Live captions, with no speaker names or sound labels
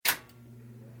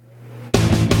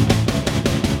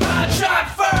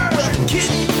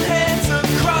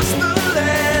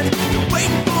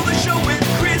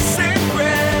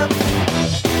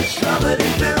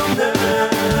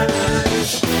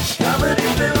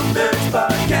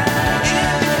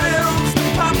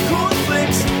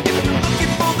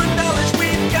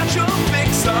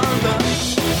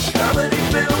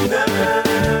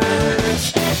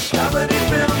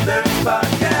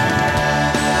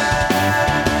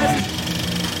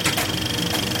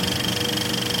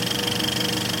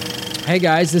Hey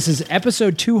guys, this is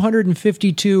episode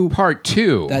 252, Part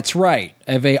 2. That's right,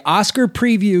 of a Oscar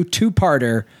preview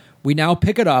two-parter. We now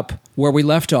pick it up where we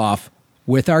left off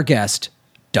with our guest,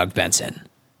 Doug Benson.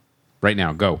 Right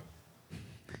now, go.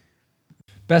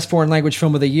 Best foreign language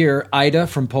film of the year, Ida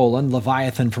from Poland,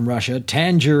 Leviathan from Russia,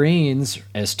 Tangerines,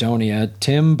 Estonia,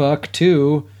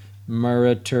 Timbuktu,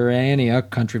 Mauritania,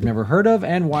 country I've never heard of,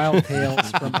 and Wild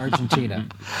Tales from Argentina.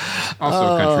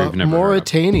 Also a country I've never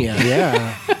Mauritania,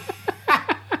 yeah.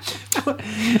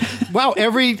 Wow,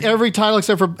 every title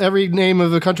except for every name of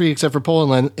the country except for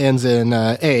Poland ends in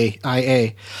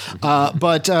IA.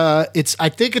 But I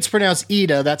think it's pronounced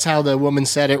Ida. That's how the woman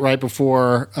said it right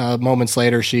before. Moments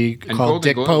later, she called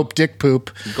Dick Pope Dick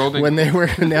Poop when they were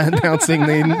announcing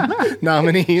the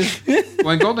nominees.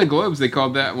 Well, in Golden Globes, they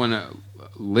called that one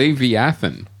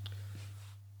Leviathan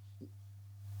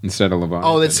instead of Leviathan.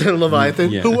 Oh, that's Leviathan?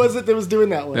 Yeah. Who was it that was doing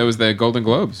that one? That was the Golden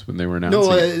Globes when they were announcing.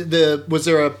 No, was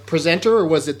there a presenter or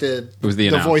was it It was the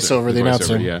voiceover? The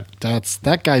announcer. Yeah.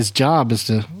 That guy's job is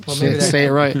to say it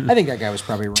right. I think that guy was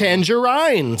probably wrong.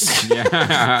 Tangerines.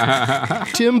 Yeah.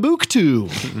 Timbuktu.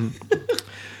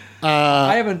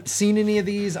 I haven't seen any of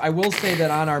these. I will say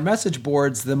that on our message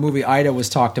boards, the movie Ida was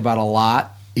talked about a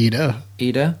lot. Ida,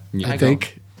 Yeah. I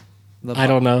think. I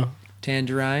don't know.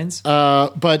 Tangerines.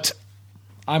 But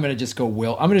I'm gonna just go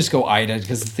I'm gonna just go Ida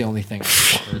because it's the only thing I've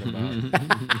heard about.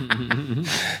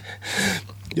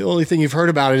 the only thing you've heard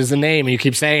about it is the name, and you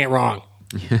keep saying it wrong.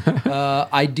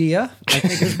 Idea, I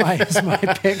think is my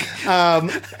pick. I'm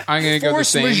going to go the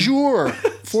same. Majeure.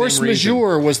 Force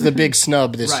Majeure was the big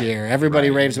snub this Right. year. Everybody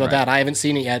raves about that. I haven't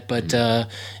seen it yet, but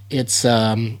it's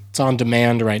on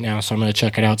demand right now, so I'm going to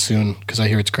check it out soon because I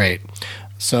hear it's great.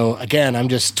 So again, I'm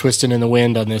just twisting in the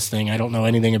wind on this thing. I don't know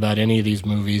anything about any of these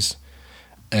movies,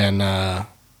 and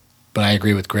but I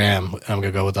agree with Graham. I'm going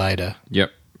to go with Ida.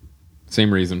 Yep.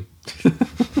 Same reason.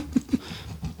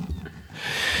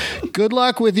 Good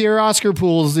luck with your Oscar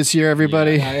pools this year,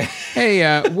 everybody. Yeah.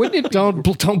 Hey, wouldn't it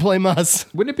don't blame us.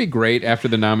 Wouldn't it be great after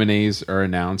the nominees are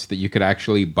announced that you could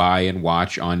actually buy and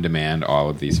watch on demand all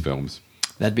of these films?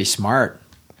 That'd be smart.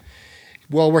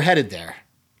 Well, we're headed there.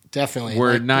 Definitely.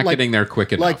 We're not getting there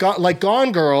quick enough. Like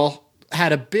Gone Girl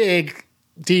had a big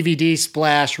DVD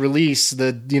splash release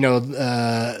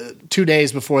 2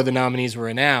 days before the nominees were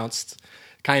announced,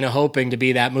 kind of hoping to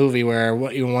be that movie where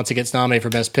once it gets nominated for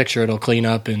Best Picture, it'll clean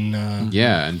up and and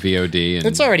VOD. And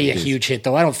it's already a huge hit,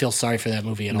 though. I don't feel sorry for that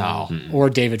movie at all. Mm-hmm. Or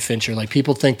David Fincher. Like,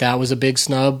 people think that was a big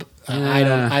snub. I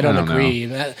don't agree.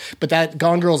 But that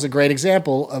Gone Girl is a great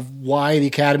example of why the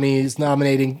Academy is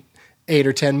nominating 8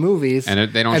 or 10 movies,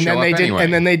 and they don't show up anyway.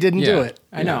 And then they didn't do it.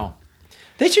 I know.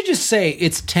 They should just say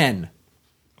it's 10.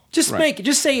 Just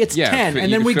say it's 10,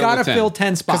 and then we gotta fill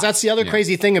 10 spots. Because that's the other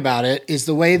crazy thing about it is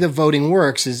the way the voting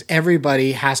works is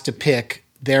everybody has to pick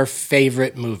their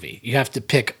favorite movie. You have to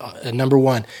pick a number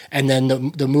one, and then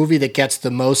the movie that gets the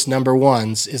most number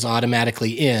ones is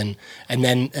automatically in, and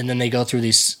then they go through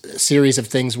these series of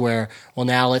things where, well,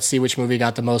 now let's see which movie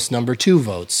got the most number 2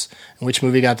 votes and which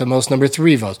movie got the most number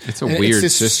 3 votes. It's a weird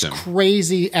this system,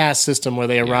 crazy ass system where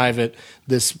they arrive at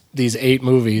these 8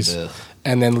 movies. Ugh.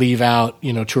 And then leave out,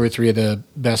 2 or 3 of the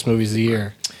best movies of the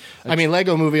year. I mean,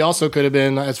 Lego Movie also could have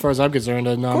been, as far as I'm concerned,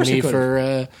 a nominee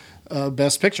for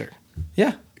Best Picture.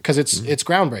 Yeah, because it's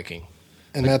groundbreaking,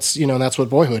 and that's what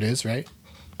Boyhood is, right?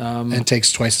 And it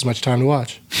takes twice as much time to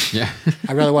watch. Yeah,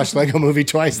 I'd rather watch Lego Movie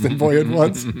twice than Boyhood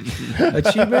once.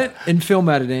 Achievement in film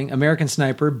editing: American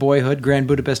Sniper, Boyhood, Grand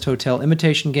Budapest Hotel,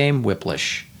 Imitation Game,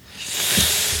 Whiplash.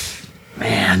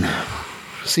 Man.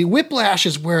 See, Whiplash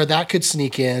is where that could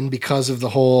sneak in because of the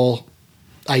whole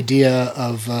idea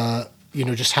of,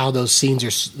 just how those scenes are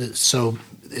so,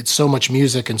 it's so much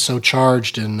music and so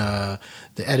charged and the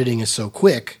editing is so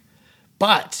quick.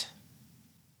 But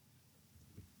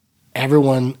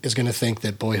everyone is going to think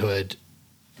that Boyhood,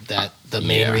 that the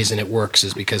main reason it works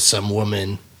is because some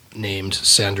woman named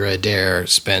Sandra Adair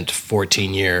spent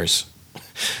 14 years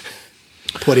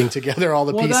putting together all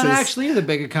the pieces. Well, that actually is a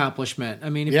big accomplishment. I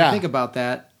mean, if you think about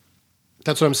that.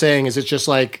 That's what I'm saying, is it's just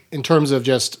like, in terms of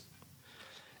just...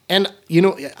 And,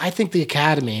 I think the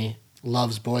Academy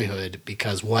loves Boyhood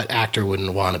because what actor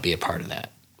wouldn't want to be a part of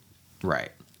that?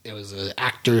 Right. It was an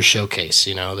actor showcase,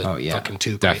 fucking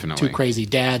two crazy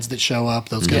dads that show up.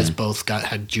 Those guys both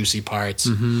had juicy parts.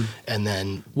 Mm-hmm. And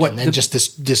then just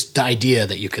this idea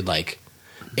that you could,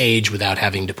 age without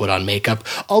having to put on makeup.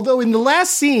 Although in the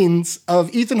last scenes of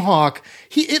Ethan Hawke,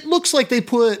 it looks like they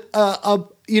put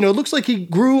it looks like he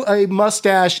grew a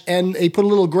mustache and they put a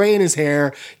little gray in his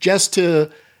hair just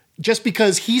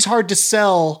because he's hard to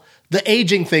sell the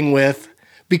aging thing with.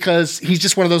 because he's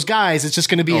just one of those guys. It's just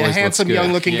going to be a handsome,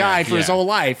 young-looking guy for his whole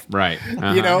life, right?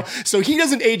 You know, so he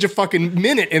doesn't age a fucking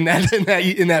minute in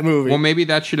that movie. Well, maybe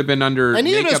that should have been under. And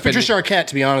neither does Patricia Arquette,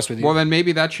 to be honest with you. Well, then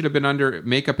maybe that should have been under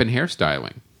makeup and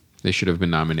hairstyling. They should have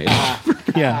been nominated.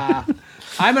 Yeah,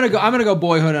 I'm gonna go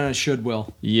Boyhood on a should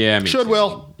will. Yeah, me should too.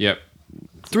 will. Yep.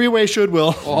 3-way should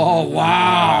will. Oh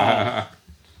wow.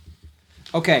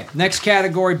 Okay, next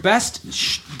category: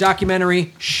 best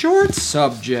documentary short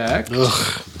subject.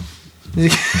 Ugh.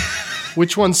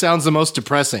 Which one sounds the most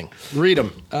depressing? Read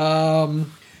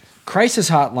them. Crisis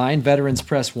Hotline, Veterans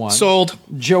Press 1. Sold.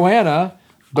 Joanna.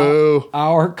 Boo.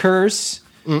 Our Curse.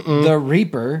 The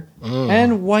Reaper.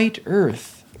 And White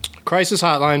Earth. Crisis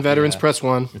Hotline, Veterans Press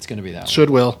 1. It's going to be that one. Should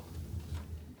will.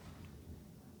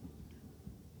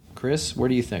 Chris, what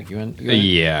do you think?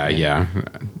 Yeah.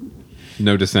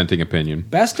 No dissenting opinion.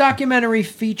 Best documentary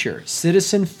feature: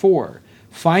 Citizen 4,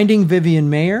 Finding Vivian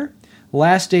Mayer,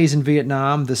 Last Days in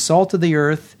Vietnam, The Salt of the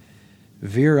Earth,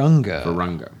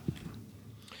 Virunga.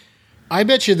 I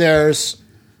bet you there's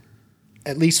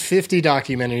at least 50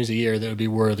 documentaries a year that would be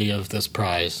worthy of this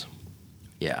prize.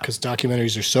 Yeah, because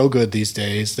documentaries are so good these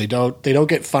days. They don't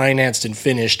get financed and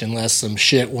finished unless some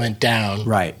shit went down.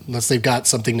 Right. Unless they've got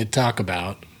something to talk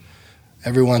about.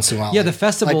 Every once in a while. Yeah, the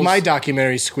festivals. Like my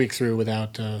documentaries squeak through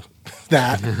without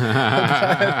that.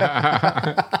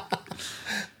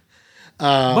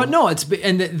 But no,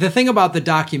 the thing about the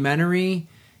documentary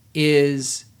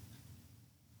is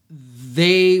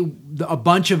a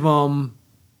bunch of them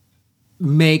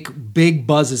make big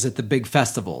buzzes at the big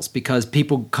festivals because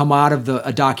people come out of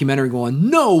a documentary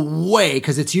going, no way,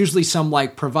 because it's usually some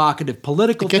like provocative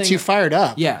political thing. It gets you fired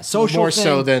up. Yeah, social more thing.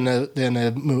 so than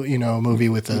a movie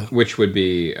with a which would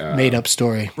be made up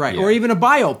story, right? Yeah. Or even a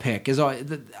biopic is.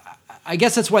 I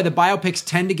guess that's why the biopics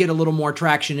tend to get a little more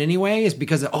traction anyway, is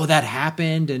because that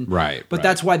happened and right. But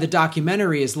that's why the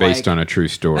documentary is based on a true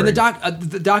story. And the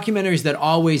documentaries that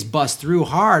always bust through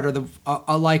hard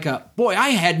are like boy, I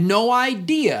had no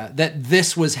idea that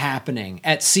this was happening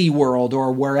at SeaWorld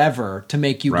or wherever to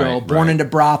make you go born into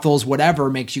brothels, whatever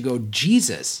makes you go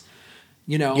Jesus,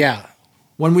 you know? Yeah.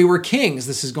 When We Were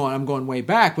Kings, I'm going way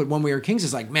back, but When We Were Kings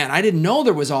is like, man, I didn't know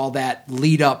there was all that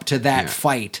lead up to that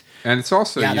fight. And it's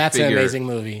also that's an amazing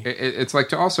movie. It's like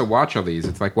to also watch all these.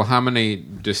 It's like, well, how many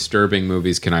disturbing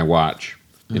movies can I watch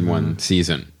in one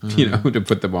season? You know, to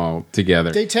put them all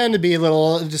together. They tend to be a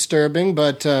little disturbing,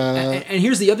 but and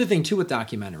here's the other thing too with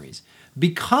documentaries,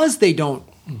 because they don't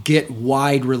get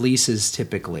wide releases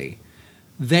typically.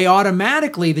 They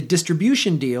automatically, the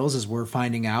distribution deals, as we're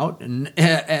finding out, and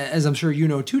as I'm sure you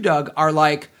know too, Doug, are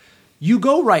like, you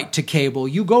go right to cable,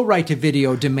 you go right to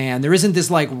video demand. There isn't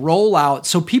this like rollout,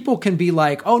 so people can be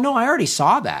like, "Oh no, I already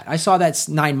saw that. I saw that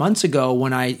 9 months ago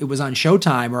when it was on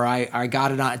Showtime, or I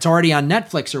got it on. It's already on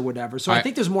Netflix or whatever." So I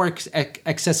think there's more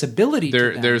accessibility.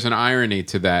 To them. There's an irony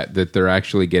to that they're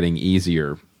actually getting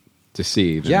easier to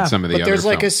see than some of the other there's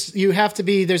films.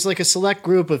 There's like a select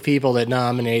group of people that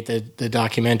nominate the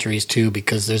documentaries too,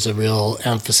 because there's a real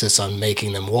emphasis on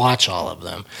making them watch all of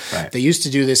them. Right. They used to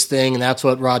do this thing, and that's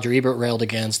what Roger Ebert railed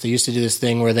against. They used to do this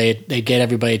thing where they'd get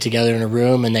everybody together in a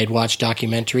room and they'd watch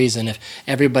documentaries, and if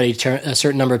everybody a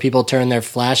certain number of people turned their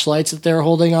flashlights that they were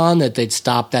holding on, that they'd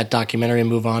stop that documentary and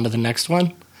move on to the next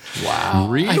one. Wow.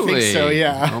 Really? I think so,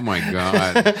 yeah. Oh, my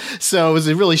God. So it was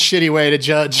a really shitty way to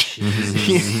judge.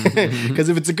 Because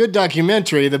if it's a good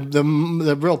documentary,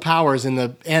 the real power is in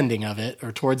the ending of it,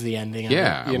 or towards the ending of it.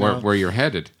 Yeah, where you're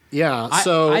headed. Yeah,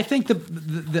 so... I think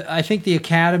I think the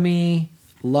Academy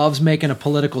loves making a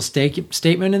political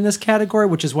statement in this category,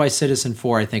 which is why Citizen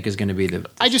 4, I think, is going to be the...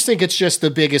 I just think it's just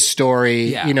the biggest story.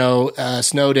 Yeah. You know,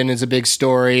 Snowden is a big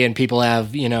story, and people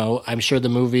have, I'm sure the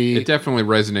movie... It definitely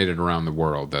resonated around the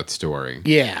world, that story.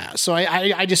 Yeah, so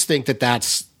I just think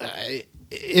that's...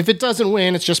 if it doesn't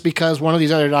win, it's just because one of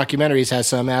these other documentaries has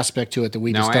some aspect to it that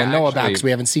we just don't know about because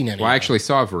we haven't seen any. Well, I actually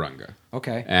saw Virunga.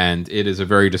 Okay. And it is a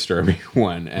very disturbing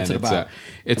one. And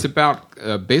it's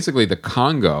about basically the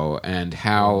Congo and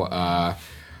how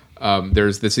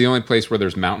this is the only place where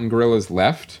there's mountain gorillas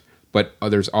left, but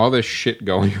there's all this shit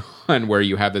going on where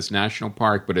you have this national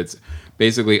park, but it's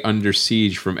basically under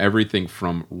siege from everything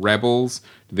from rebels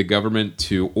to the government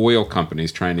to oil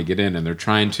companies trying to get in, and they're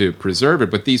trying to preserve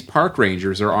it. But these park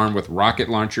rangers are armed with rocket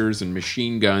launchers and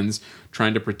machine guns,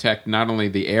 trying to protect not only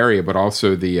the area but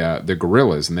also the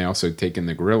gorillas, and they also take in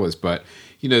the gorillas. But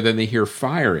then they hear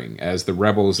firing as the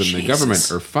rebels and the government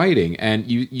are fighting, and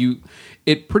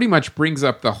it pretty much brings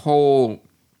up the whole.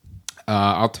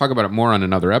 I'll talk about it more on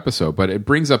another episode, but it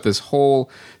brings up this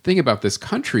whole thing about this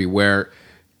country where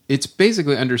it's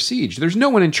basically under siege. There's no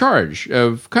one in charge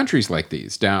of countries like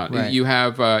these. Down, right. You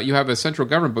have a central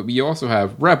government, but you also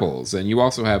have rebels, and you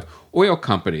also have oil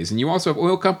companies, and you also have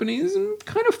oil companies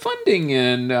kind of funding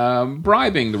and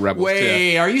bribing the rebels.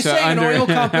 Wait, are you saying an oil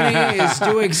company is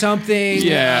doing something?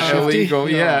 Yeah, illegal.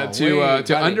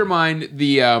 To undermine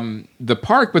the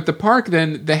park, but the park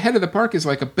then the head of the park is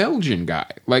like a Belgian guy.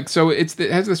 Like so, it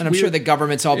has this. And I'm sure the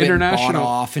government's all been bought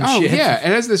off and shit. Yeah, it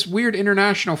has this weird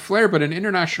international flair, but an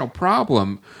international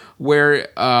problem where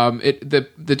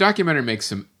the documentary makes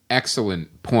some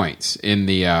excellent points in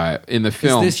the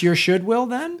film. Is this your should will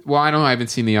then? Well, I don't know. I haven't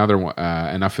seen the other one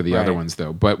enough of the other ones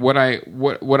though. But what I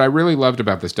really loved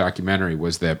about this documentary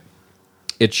was that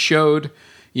it showed,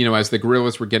 as the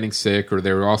guerrillas were getting sick, or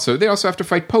they also have to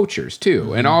fight poachers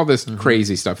too, and all this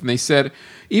crazy stuff. And they said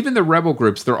even the rebel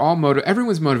groups, they're all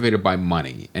everyone's motivated by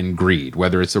money and greed,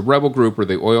 whether it's a rebel group or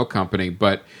the oil company.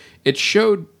 But it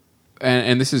showed.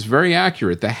 And this is very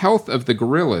accurate. The health of the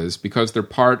guerrillas, because they're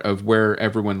part of where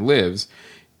everyone lives,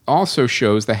 also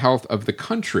shows the health of the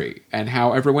country and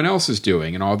how everyone else is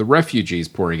doing and all the refugees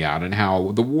pouring out and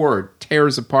how the war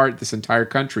tears apart this entire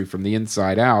country from the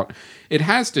inside out. It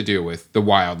has to do with the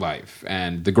wildlife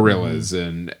and the guerrillas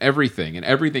and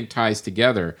everything ties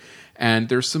together. And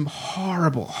there's some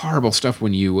horrible, horrible stuff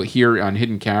when you hear on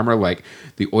hidden camera, like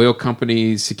the oil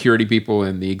companies, security people,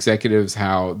 and the executives,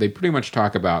 how they pretty much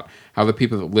talk about how the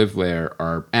people that live there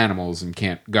are animals and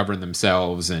can't govern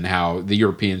themselves, and how the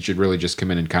Europeans should really just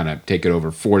come in and kind of take it over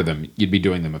for them. You'd be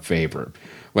doing them a favor.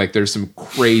 Like, there's some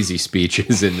crazy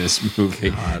speeches in this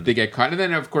movie. They get caught. And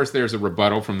then, of course, there's a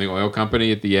rebuttal from the oil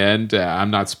company at the end.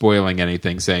 I'm not spoiling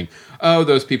anything, saying, oh,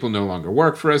 those people no longer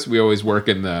work for us. We always work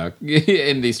in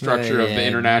the structure of the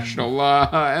international law.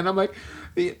 And I'm like,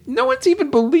 no one's even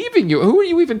believing you. Who are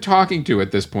you even talking to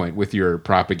at this point with your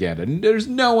propaganda? There's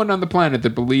no one on the planet that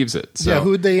believes it. So. Yeah,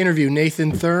 who'd they interview?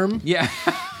 Nathan Thurm? Yeah.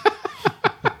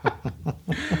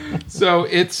 So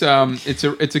it's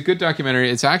a good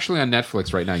documentary. It's actually on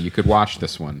Netflix right now. You could watch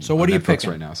this one. So what are you picking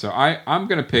right now? So I'm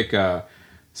going to pick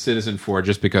Citizen 4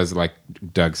 just because, like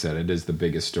Doug said, it is the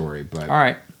biggest story. But all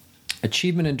right,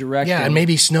 achievement in directing. Yeah, and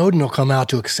maybe Snowden will come out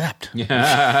to accept.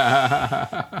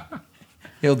 Yeah.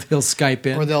 He'll Skype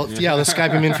in, or they'll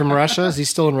Skype him in from Russia. Is he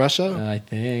still in Russia? I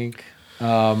think.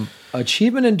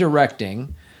 Achievement in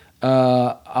directing.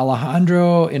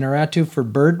 Alejandro Inarritu for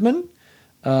Birdman.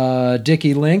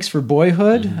 Dickie Lynx for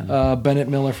Boyhood, Bennett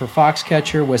Miller for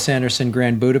Foxcatcher, Wes Anderson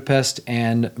Grand Budapest,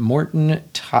 and Morton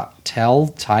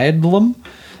Teilblum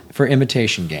for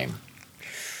Imitation Game.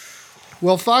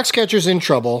 Well, Foxcatcher's in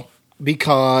trouble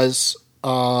because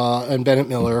and Bennett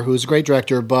Miller, who's a great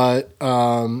director, but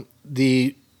I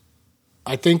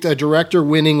think the director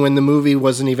winning when the movie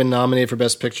wasn't even nominated for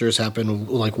Best Picture has happened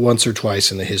like once or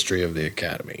twice in the history of the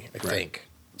Academy. I think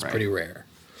it's pretty rare.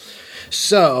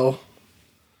 So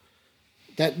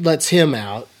that lets him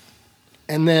out.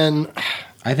 And then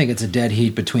I think it's a dead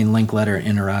heat between Linkletter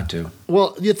and Inarritu.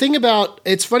 Well, the thing about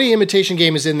it's funny Imitation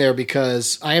Game is in there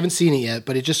because I haven't seen it yet,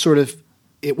 but it just sort of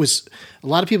it was a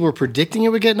lot of people were predicting it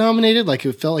would get nominated, like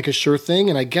it felt like a sure thing,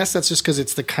 and I guess that's just because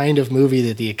it's the kind of movie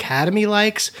that the Academy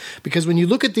likes. Because when you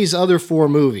look at these other four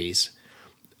movies,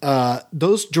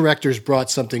 those directors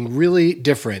brought something really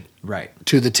different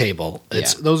to the table.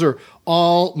 Those are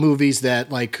all movies that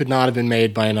like could not have been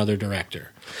made by another director.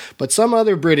 But some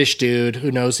other British dude who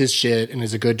knows his shit and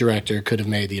is a good director could have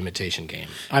made The Imitation Game.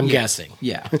 I'm guessing.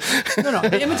 Yeah. No,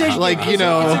 The Imitation Game it's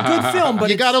a good film, but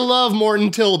you gotta love Morton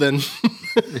Tilden.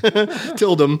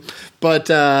 Tildum. But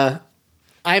I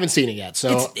haven't seen it yet,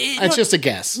 so it's just a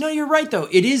guess. No, you're right though.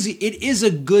 It is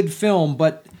a good film,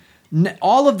 but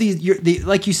all of these,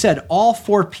 like you said, all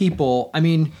four people. I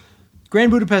mean,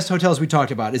 Grand Budapest Hotel, as we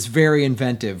talked about, is very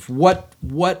inventive. What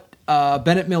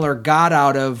Bennett Miller got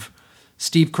out of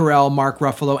Steve Carell, Mark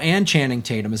Ruffalo, and Channing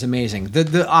Tatum is amazing.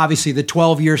 The obviously the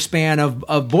 12-year span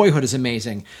of Boyhood is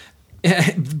amazing.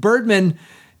 Birdman,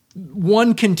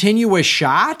 one continuous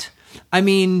shot. I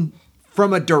mean,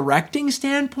 from a directing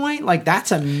standpoint, like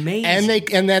that's amazing.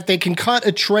 And that they can cut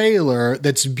a trailer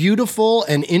that's beautiful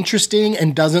and interesting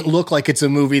and doesn't look like it's a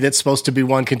movie that's supposed to be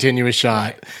one continuous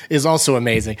shot is also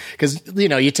amazing. Because,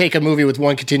 you take a movie with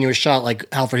one continuous shot like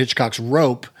Alfred Hitchcock's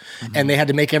Rope, and they had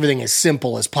to make everything as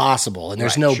simple as possible. And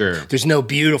there's no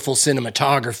beautiful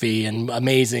cinematography and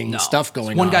amazing stuff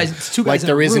going on. It's two guys like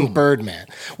there is in Birdman.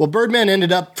 Well, Birdman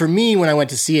ended up, for me, when I went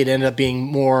to see it, ended up being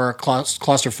more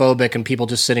claustrophobic and people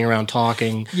just sitting around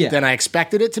talking than I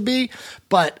expected it to be.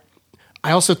 But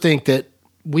I also think that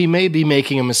we may be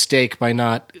making a mistake by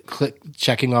not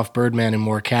checking off Birdman in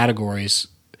more categories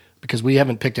because we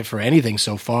haven't picked it for anything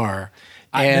so far.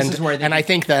 And this is where I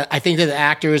think that the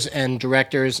actors and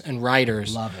directors and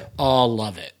writers all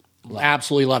love it.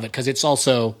 Absolutely love it, because it's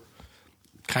also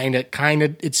kind of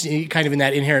it's kind of in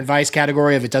that Inherent Vice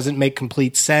category of it doesn't make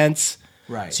complete sense.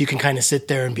 Right. So you can kind of sit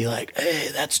there and be like, hey,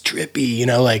 that's trippy,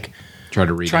 like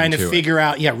trying to figure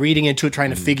out, reading into it,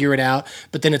 trying to figure it out.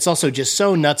 But then it's also just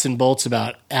so nuts and bolts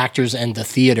about actors and the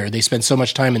theater. They spend so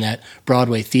much time in that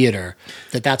Broadway theater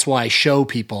that's why show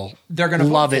people they're going to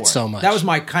love it so much. That was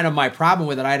my problem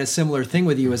with it. I had a similar thing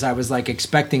with you, as I was like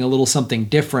expecting a little something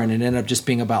different and ended up just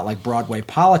being about like Broadway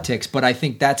politics. But I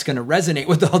think that's going to resonate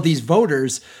with all these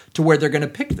voters to where they're going to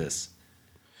pick this.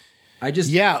 Directing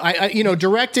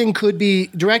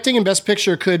and Best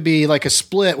Picture could be like a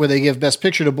split where they give Best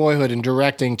Picture to Boyhood and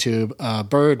directing to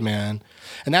Birdman,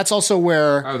 and that's also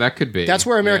where that could be. That's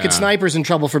where American Sniper's in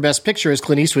trouble for Best Picture, as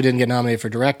Clint Eastwood didn't get nominated for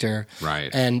director.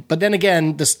 Right. But then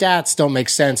again, the stats don't make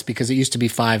sense because it used to be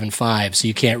 5 and 5, so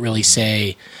you can't really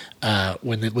say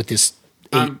with this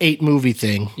 8 movie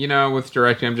thing. With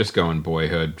directing, I'm just going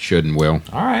Boyhood, should and will.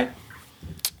 All right.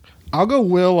 I'll go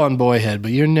will on Boyhead,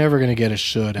 but you're never going to get a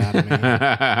should out of me.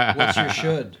 What's your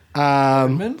should?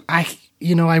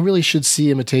 I really should see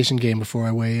Imitation Game before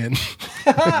I weigh in.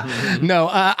 I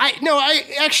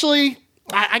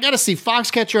got to see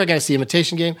Foxcatcher. I got to see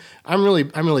Imitation Game. I'm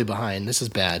really behind. This is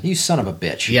bad. You son of a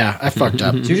bitch. Yeah, I fucked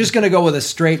up. So you're just going to go with a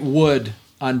straight wood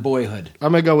on Boyhood.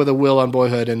 I'm going to go with a will on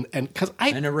Boyhood, and because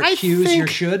a recuse your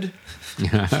should.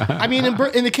 I mean,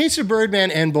 in the case of Birdman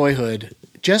and Boyhood,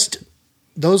 just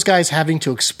those guys having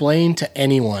to explain to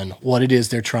anyone what it is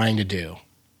they're trying to do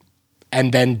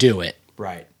and then do it.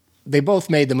 Right. They both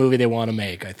made the movie they want to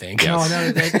make, I think. Yes. No,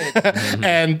 they did.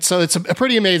 And so it's a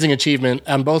pretty amazing achievement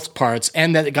on both parts,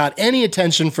 and that it got any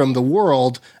attention from the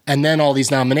world and then all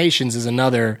these nominations is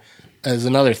another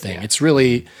thing. Yeah. It's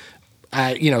really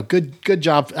good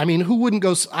job. I mean, who wouldn't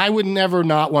go? I would never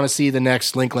not want to see the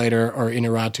next Linklater or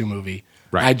Inarritu movie.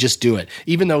 Right. I'd just do it.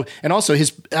 Even though, and also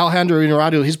Alejandro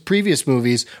Inarritu, his previous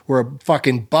movies were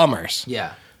fucking bummers.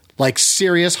 Yeah. Like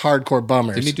serious hardcore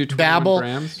bummers. Didn't he do 21 Babel,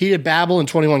 grams? He did Babel and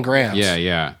 21 Grams.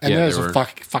 Yeah. And those were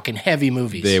fucking heavy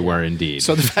movies. They were indeed.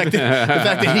 So the fact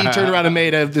that he turned around and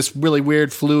made this really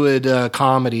weird, fluid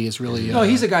comedy is really... no,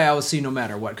 he's a guy I will see no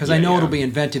matter what, because I know it'll be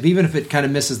inventive. Even if it kind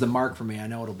of misses the mark for me, I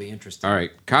know it'll be interesting. All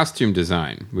right, costume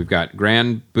design. We've got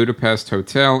Grand Budapest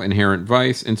Hotel, Inherent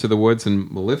Vice, Into the Woods, and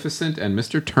Maleficent, and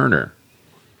Mr. Turner.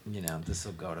 This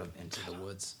will go to Into the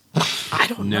Woods. I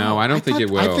don't know. No, I don't think it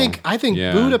will. I think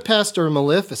Budapest or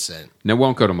Maleficent. No, it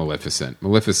won't go to Maleficent.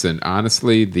 Maleficent,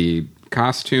 honestly, the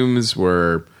costumes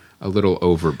were a little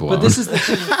overblown. But this is the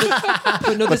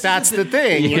thing. But that's the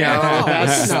thing.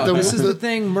 This is the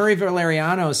thing. Murray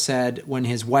Valeriano said when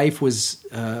his wife was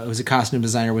a costume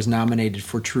designer, was nominated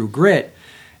for True Grit,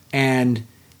 and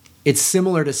it's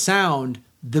similar to sound.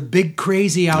 The big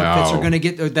crazy outfits are going to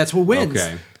get. That's what wins.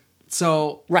 Okay.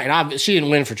 So right, she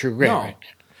didn't win for True Grit. No. Right?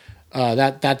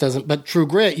 That doesn't. But True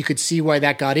Grit, you could see why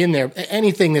that got in there.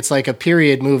 Anything that's like a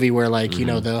period movie where, like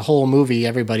the whole movie,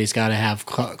 everybody's got to have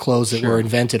clothes that were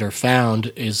invented or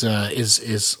found is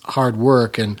hard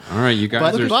work. And all right, you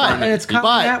guys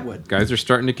guys are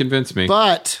starting to convince me.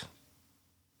 But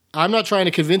I'm not trying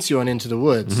to convince you on Into the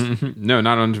Woods. No,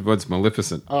 not on Into the Woods.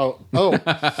 Maleficent. Oh,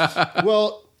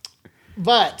 well,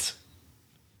 but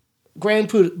Grand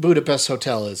Budapest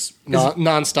Hotel is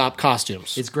nonstop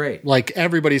costumes. It's great. Like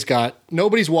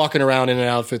nobody's walking around in an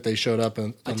outfit they showed up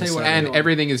in. I'll tell you what, and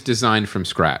everything is designed from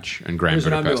scratch in Grand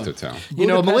Budapest Hotel.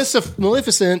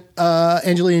 Maleficent,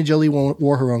 Angelina Jolie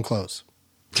wore her own clothes.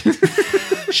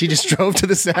 She just drove to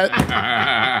the set.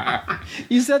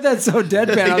 You said that so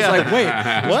deadpan. I was like, wait,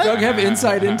 what? Does Doug have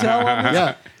inside intel on this?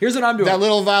 Yeah. Here's what I'm doing. That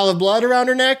little vial of blood around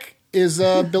her neck is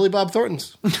Billy Bob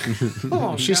Thornton's.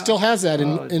 She still has that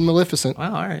in Maleficent.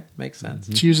 Well, all right. Makes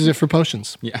sense. She uses it for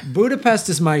potions. Yeah. Budapest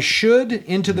is my should,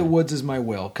 Into the Woods is my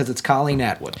will, because it's Colleen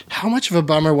Atwood. How much of a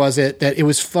bummer was it that it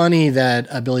was funny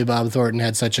that Billy Bob Thornton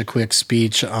had such a quick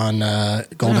speech on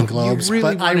Golden Globes,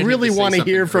 but I really want to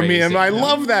hear from him. I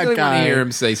love that really guy. Want to hear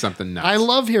him say something nuts. I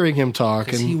love hearing him talk.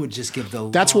 Because he would just give the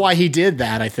That's why he did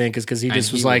that, I think, is because he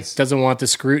just was like, doesn't want the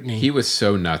scrutiny. He was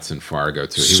so nuts in Fargo,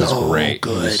 too. He was great.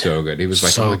 Good. He was so good. He was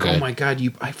like, oh my God,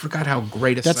 I forgot how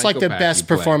great a That's like the best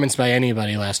performance by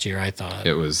anybody last year, I thought.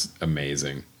 It was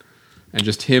amazing. And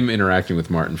just him interacting with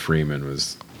Martin Freeman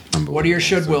was unbelievable. What are your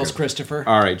should wills, Christopher?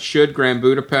 All right, should Grand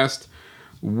Budapest.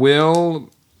 Will,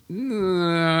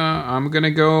 I'm going to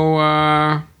go...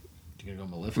 You're going to go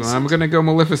Maleficent? I'm going to go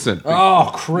Maleficent. Oh,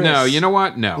 Chris. No, you know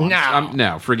what? No.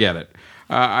 No, forget it.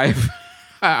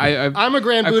 I'm a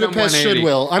Grand Budapest should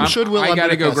will. I'm should will. I got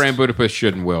to go Grand Budapest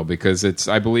should and will because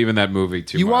I believe in that movie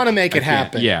too much. You want to make it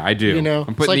happen. Yeah, I do.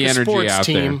 I'm putting the energy out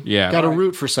there. Yeah. Got to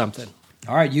root for something.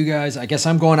 All right, you guys. I guess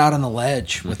I'm going out on the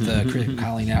ledge with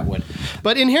Colleen Atwood.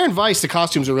 But Inherent Vice, the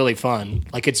costumes are really fun.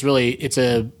 Like it's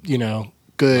a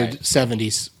good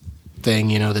 70s thing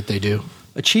that they do.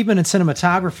 Achievement in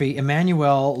cinematography: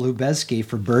 Emmanuel Lubezki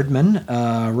for Birdman,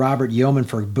 Robert Yeoman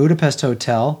for Budapest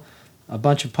Hotel, a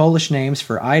bunch of Polish names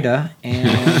for Ida,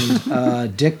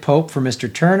 and Dick Pope for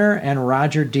Mr. Turner, and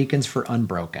Roger Deakins for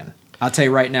Unbroken. I'll tell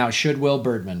you right now, should will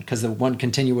Birdman, because the one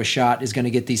continuous shot is going to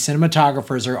get these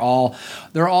cinematographers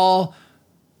they're all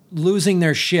losing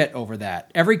their shit over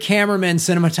that. Every cameraman,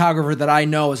 cinematographer that I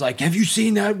know is like, have you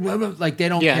seen that? Like, they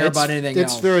don't care about anything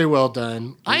else. It's very well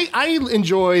done. I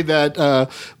enjoy that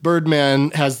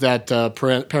Birdman has that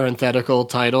parenthetical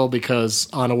title because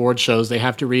on award shows they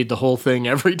have to read the whole thing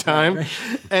every time. Right.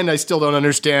 And I still don't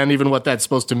understand even what that's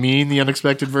supposed to mean, the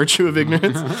unexpected virtue of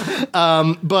ignorance.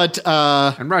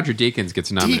 And Roger Deakins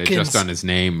gets nominated just on his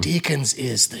name. Deakins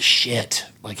is the shit.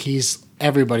 Like, he's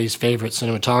everybody's favorite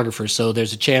cinematographer, so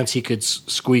there's a chance he could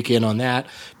squeak in on that.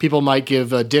 People might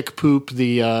give Dick Poop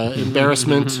the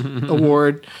embarrassment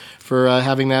award for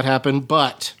having that happen,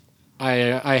 but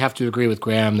I have to agree with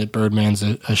Graham that Birdman's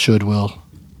a should will.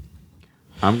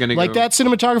 I'm gonna like that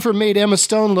cinematographer made Emma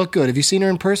Stone look good. Have you seen her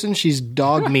in person? She's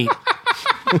dog meat.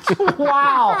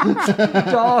 Wow,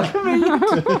 dog meat.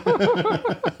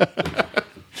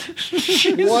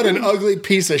 What an ugly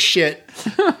piece of shit.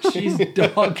 She's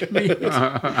dog meat.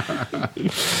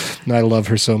 And I love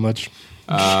her so much.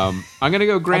 I'm gonna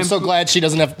go Graham. I'm so glad she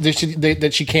doesn't have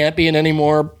that she can't be in any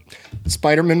more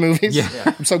Spider-Man movies. Yeah.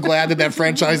 I'm so glad that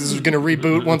franchise is going to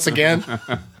reboot once again.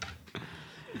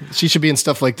 She should be in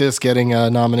stuff like this, getting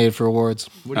nominated for awards.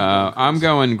 I'm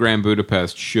going Grand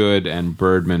Budapest should and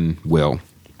Birdman will.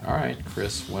 All right,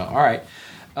 Chris. Well, all right.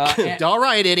 All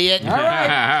right, idiot. All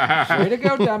right. Way to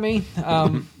go, dummy.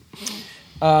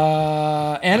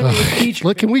 Animated feature.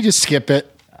 Look, can we just skip it?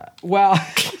 Well,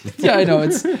 yeah, I know.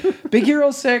 It's Big Hero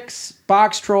 6,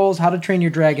 Box Trolls, How to Train Your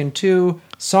Dragon 2,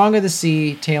 Song of the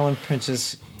Sea, Tale and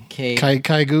Princess Kaguya.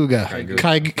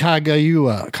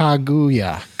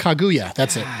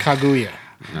 That's it. Kaguya.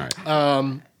 All right.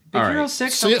 Big Hero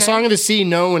 6. Okay. Song of the Sea,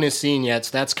 no one has seen yet,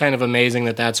 so that's kind of amazing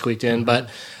that squeaked in.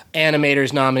 But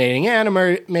animators nominating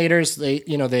animators,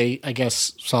 they I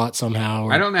guess saw it somehow.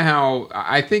 I don't know how.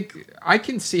 I think I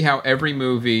can see how every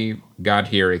movie got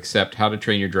here except How to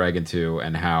Train Your Dragon 2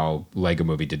 and how Lego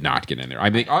Movie did not get in there.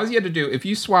 I mean, all you had to do, if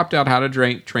you swapped out How to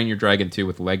Train Your Dragon 2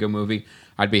 with Lego Movie,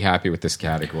 I'd be happy with this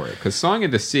category. Because Song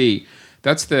of the Sea,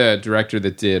 that's the director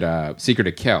that did Secret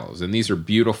of Kells, and these are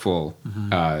beautiful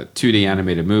 2D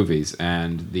animated movies.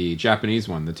 And the Japanese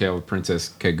one, The Tale of Princess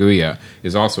Kaguya,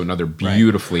 is also another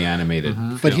beautifully animated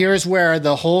film. But here's where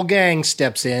the whole gang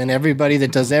steps in, everybody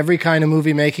that does every kind of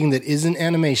movie making that isn't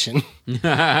animation.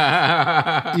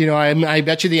 I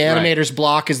bet you the animators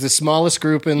block is the smallest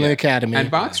group in the Academy. And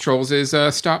Box Trolls is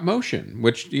stop motion,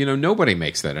 which, nobody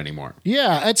makes that anymore.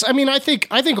 Yeah, I think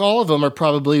all of them are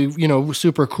probably,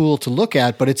 super cool to look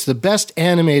at, but it's the best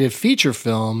animated feature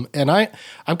film, and I'm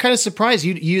kind of surprised.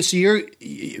 Were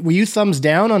you thumbs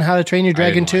down on How to Train Your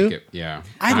Dragon 2? Like it. Yeah,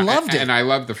 I loved it, and I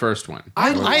loved the first one.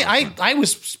 I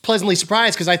was pleasantly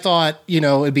surprised because I thought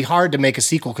it'd be hard to make a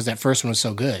sequel because that first one was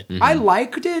so good. Mm-hmm. I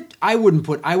liked it. I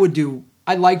thought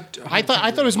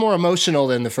it was more emotional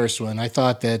than the first one. I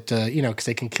thought that because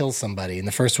they can kill somebody. In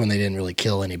the first one, they didn't really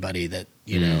kill anybody. That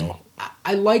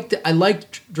I liked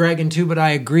Dragon 2, but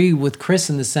I agree with Chris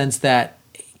in the sense that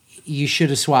you should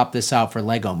have swapped this out for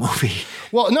Lego Movie.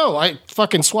 Well, no, I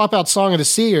fucking swap out Song of the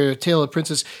Sea or Tale of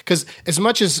Princess, because as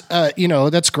much as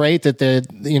that's great that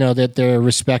they're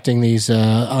respecting these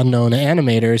unknown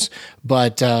animators,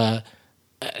 but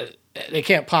they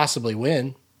can't possibly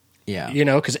win. Yeah,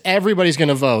 because everybody's going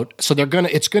to vote, so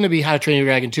it's going to be How to Train Your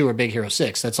Dragon 2 or Big Hero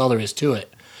 6. That's all there is to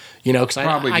it. Because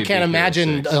I can't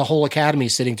imagine a whole Academy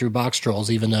sitting through Box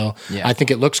Trolls, even though I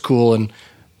think it looks cool. And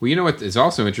well, you know what is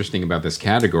also interesting about this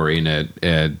category in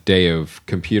a day of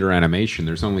computer animation?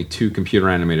 There's only 2 computer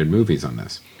animated movies on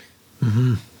this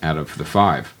out of the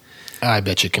 5. I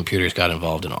bet you computers got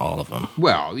involved in all of them.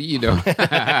 Well, I'm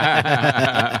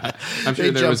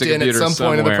sure there was a computer at some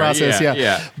point in the process.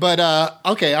 Yeah. But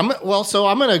okay, so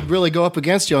I'm going to really go up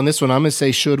against you on this one. I'm going to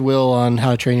say should will on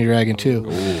How to Train Your Dragon 2.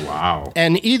 Oh, wow!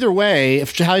 And either way,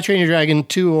 if How to Train Your Dragon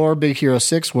 2 or Big Hero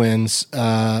 6 wins,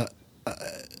 our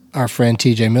friend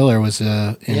T.J. Miller was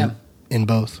in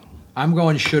both. I'm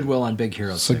going should will on Big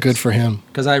Hero 6. So good for him,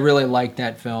 because I really like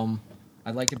that film.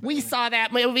 I like it. We saw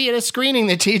that movie at a screening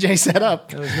that TJ set up.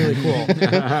 That was really cool.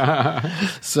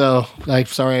 So,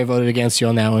 sorry I voted against you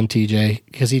on that one, TJ,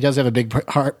 because he does have a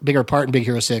bigger part in Big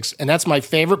Hero 6. And that's my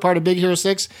favorite part of Big Hero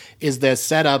 6 is the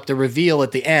setup, the reveal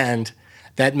at the end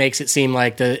that makes it seem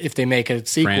like if they make a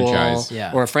sequel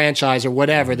or a franchise or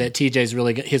whatever, that TJ's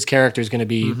really, his character is going to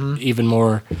be even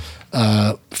more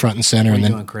front and center. What are you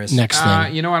doing, Chris? Next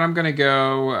thing. You know what? I'm going to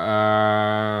go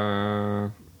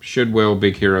Should Will,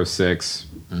 Big Hero 6.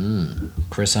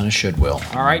 Chris on a should will.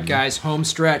 All right, guys, home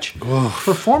stretch.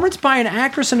 Performance by an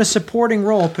actress in a supporting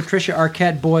role: Patricia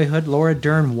Arquette, Boyhood; Laura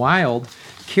Dern, Wild;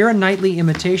 Keira Knightley,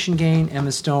 Imitation Game;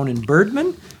 Emma Stone in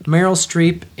Birdman; Meryl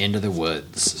Streep, Into the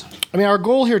Woods. I mean, our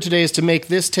goal here today is to make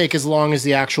this take as long as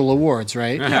the actual awards,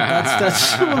 right? Yeah,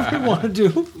 that's what we want to do.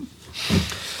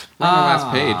 We're on the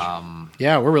last page.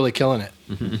 Yeah, we're really killing it.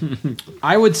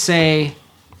 I would say,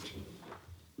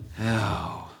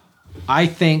 I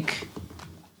think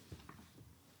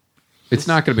it's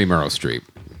not going to be Meryl Streep.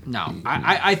 No,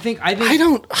 I think I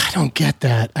don't get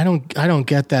that. I don't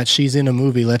get that she's in a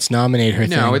movie. Let's nominate her.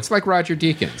 No, it's like Roger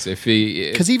Deakins.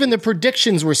 Because even the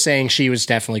predictions were saying she was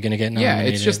definitely going to get nominated.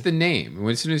 Yeah, it's just the name.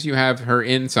 As soon as you have her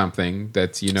in something,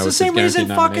 that's it's the same reason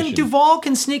fucking Duvall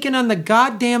can sneak in on the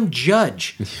goddamn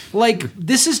Judge. Like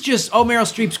this is just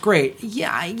Meryl Streep's great.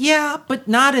 Yeah, but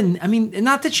not in. I mean,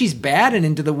 not that she's bad in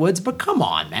Into the Woods, but come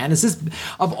on, man. Is this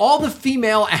of all the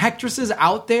female actresses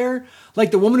out there?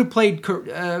 Like the woman who played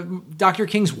Dr.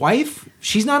 King's wife,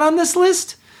 she's not on this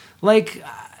list. Like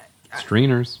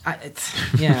screeners.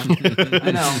 Yeah,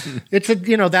 I know. It's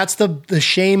that's the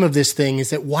shame of this thing is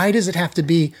that why does it have to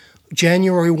be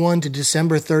January 1 to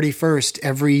December 31st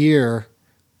every year?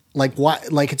 Like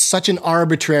what? Like it's such an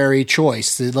arbitrary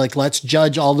choice. Like let's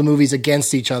judge all the movies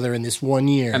against each other in this one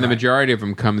year. And the majority of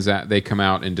them come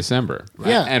out in December.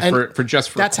 Right? Yeah, and for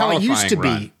that's how it used to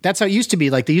be. That's how it used to be.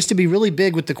 Like they used to be really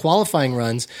big with the qualifying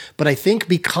runs, but I think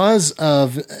because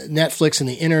of Netflix and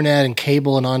the internet and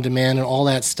cable and on demand and all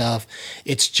that stuff,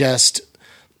 it's just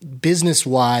business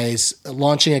wise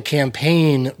launching a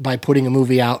campaign by putting a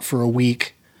movie out for a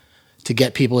week to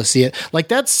get people to see it. Like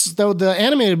that's the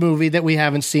animated movie that we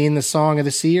haven't seen, The Song of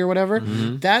the Sea or whatever,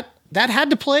 that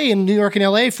had to play in New York and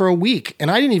LA for a week.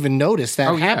 And I didn't even notice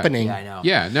that happening. Yeah, I know.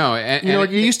 Yeah, no.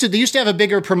 They used to have a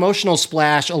bigger promotional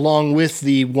splash along with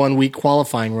the 1 week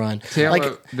qualifying run.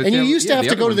 You used to have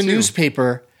to go to the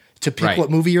newspaper to pick what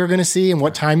movie you were going to see and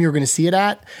what time you were going to see it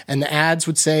at. And the ads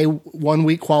would say 1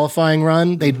 week qualifying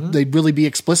run. They'd really be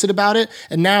explicit about it.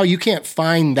 And now you can't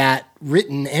find that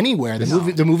written anywhere.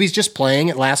 The movie's just playing.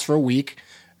 It lasts for a week.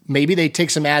 Maybe they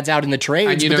take some ads out in the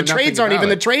trades, but the trades aren't even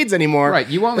the trades anymore. Right.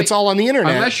 It's all on the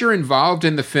internet. Unless you're involved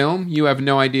in the film, you have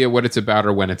no idea what it's about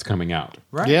or when it's coming out.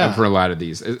 Right. Yeah. For a lot of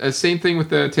these. Same thing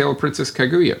with the Tale of Princess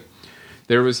Kaguya.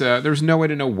 There was no way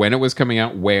to know when it was coming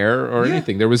out, where, or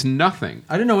anything. There was nothing.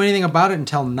 I didn't know anything about it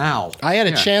until now. I had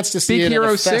a chance to see it at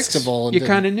a festival. You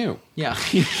kind of knew. Yeah.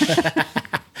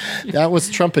 That was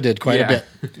trumpeted quite a bit.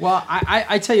 Well,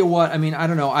 I tell you what. I mean, I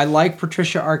don't know. I like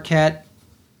Patricia Arquette.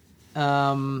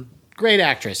 Great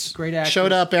actress.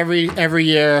 Showed up every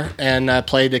year and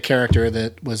played the character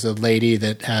that was a lady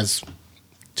that has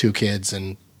 2 kids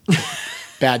and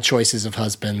bad choices of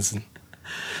husbands. And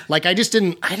like I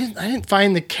didn't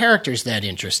find the characters that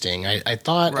interesting. I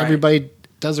thought everybody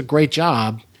does a great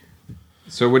job.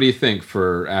 So what do you think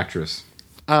for actress?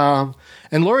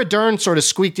 And Laura Dern sort of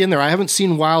squeaked in there. I haven't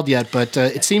seen Wild yet, but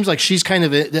it seems like she's kind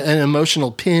of an emotional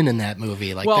pin in that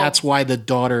movie. Like that's why the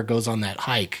daughter goes on that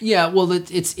hike. Yeah, well,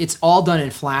 it's all done in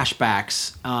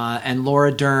flashbacks, and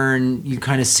Laura Dern, you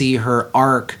kind of see her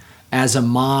arc as a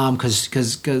mom because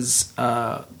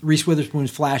Reese Witherspoon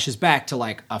flashes back to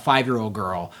like a 5-year-old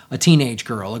girl, a teenage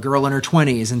girl, a girl in her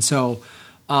 20s, and so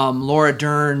Laura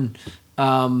Dern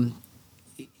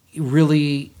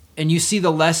really. And you see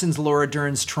the lessons Laura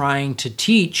Dern's trying to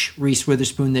teach Reese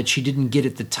Witherspoon that she didn't get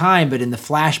at the time, but in the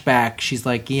flashback, she's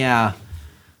like, yeah,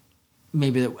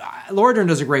 maybe. Laura Dern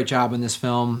does a great job in this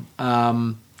film.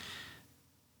 I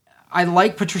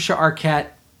like Patricia Arquette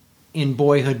in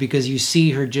Boyhood because you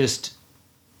see her just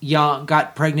young,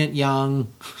 got pregnant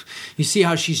young. You see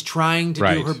how she's trying to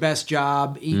do her best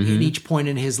job in each point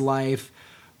in his life,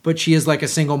 but she is like a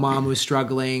single mom who's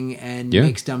struggling and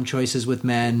makes dumb choices with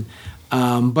men.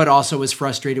 But also is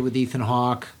frustrated with Ethan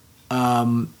Hawke.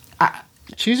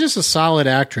 She's just a solid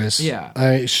actress.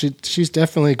 Yeah, she's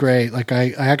definitely great. Like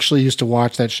I actually used to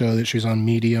watch that show that she was on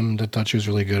Medium. I thought she was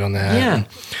really good on that. Yeah,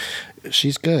 and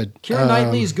she's good. Keira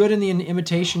Knightley is good in the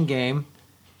Imitation Game.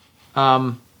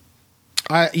 I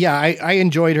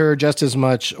enjoyed her just as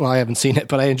much. Well, I haven't seen it,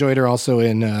 but I enjoyed her also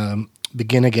in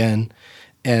Begin Again.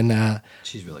 And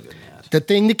she's really good in that. The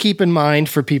thing to keep in mind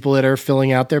for people that are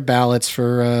filling out their ballots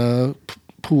for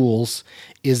pools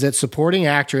is that supporting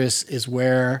actress is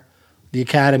where the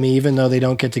Academy, even though they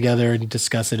don't get together and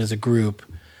discuss it as a group,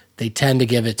 they tend to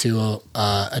give it to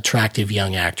a attractive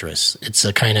young actress. It's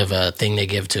a kind of a thing they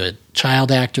give to a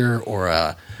child actor or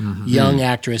a young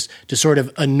actress to sort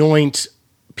of anoint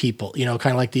people, kind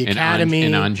of like the Academy.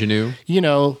 An ingenue.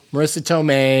 Marissa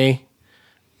Tomei,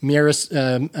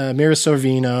 Mira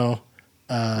Sorvino,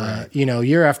 right.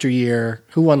 Year after year.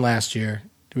 Who won last year?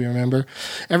 Do we remember?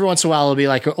 Every once in a while it'll be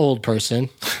like an old person,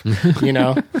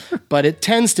 but it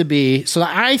tends to be. So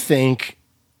I think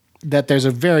that there's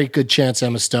a very good chance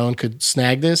Emma Stone could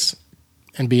snag this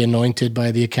and be anointed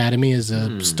by the Academy as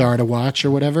a star to watch or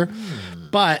whatever.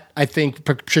 But I think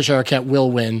Patricia Arquette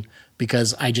will win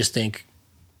because I just think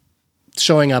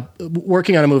showing up,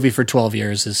 working on a movie for 12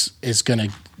 years is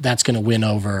that's gonna win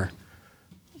over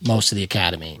most of the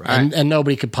Academy. Right. And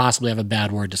nobody could possibly have a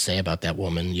bad word to say about that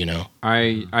woman,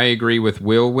 I agree with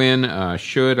will win.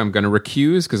 Should, I'm going to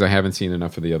recuse because I haven't seen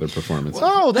enough of the other performances.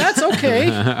 Oh, that's okay.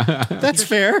 That's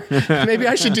fair. Maybe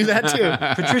I should do that too.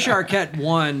 Patricia Arquette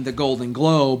won the Golden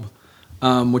Globe,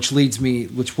 which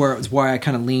is why I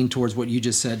kind of lean towards what you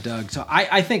just said, Doug. So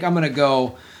I think I'm going to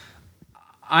go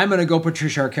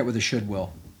Patricia Arquette with a should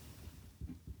will.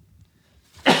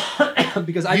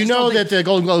 Because I that the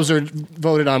Golden Globes are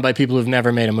voted on by people who've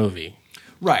never made a movie,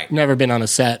 right? Never been on a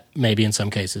set, maybe in some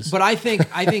cases. But I think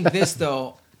this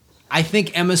though. I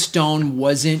think Emma Stone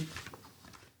wasn't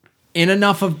in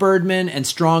enough of Birdman and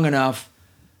strong enough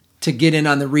to get in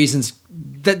on the reasons.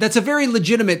 That's a very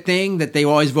legitimate thing that they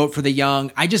always vote for the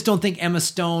young. I just don't think Emma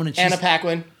Stone and Anna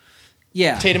Paquin,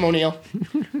 Tatum O'Neal.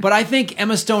 But I think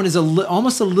Emma Stone is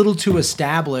almost a little too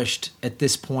established at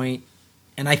this point.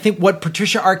 And I think what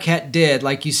Patricia Arquette did,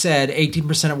 like you said,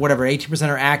 18%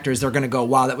 are actors, they're going to go,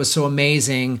 wow, that was so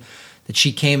amazing that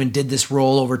she came and did this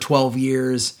role over 12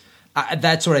 years.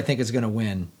 That's what I think is going to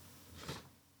win.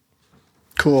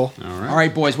 Cool. All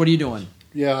right, boys, what are you doing?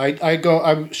 Yeah,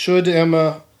 I should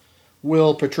Emma,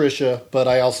 will Patricia, but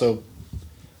I also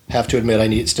have to admit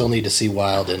I still need to see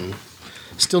Wild and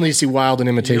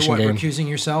Imitation Game. You're recusing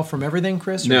yourself from everything,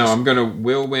 Chris? No, I'm going to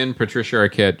will win. Patricia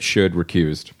Arquette should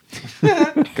recused.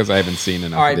 Because I haven't seen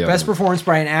enough. All right, of the best other performance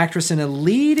by an actress in a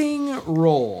leading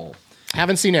role.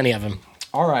 Haven't seen any of them.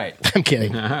 All right. I'm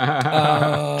kidding.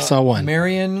 Saw one.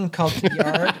 Marion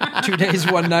Cotillard, 2 Days,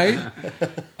 One Night.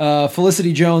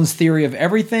 Felicity Jones, Theory of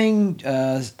Everything.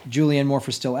 Julianne Moore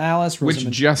for Still Alice. Which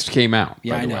just came out,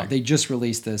 Yeah, by the I know. way. They just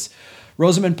released this.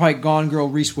 Rosamund Pike, Gone Girl.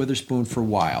 Reese Witherspoon for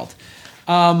Wild.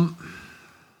 To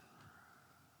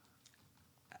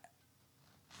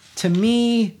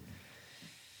me,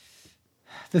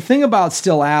 the thing about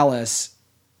Still Alice,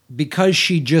 because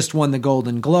she just won the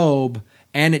Golden Globe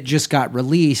and it just got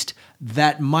released,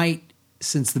 that might,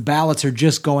 since the ballots are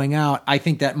just going out, I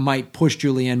think that might push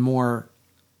Julianne Moore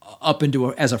up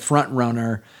into as a front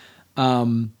runner.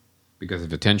 Because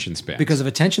of attention spans. Because of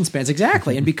attention spans,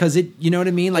 exactly. And because it, you know what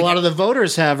I mean? Like, a lot of the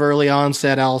voters have early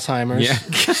onset Alzheimer's. Yeah.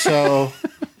 So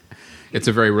it's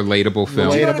a very relatable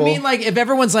film. You know what I mean? Like, if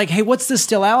everyone's like, hey, what's this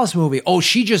Still Alice movie? Oh,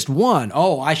 she just won.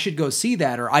 Oh, I should go see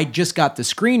that. Or I just got the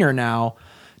screener now,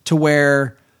 to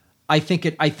where I think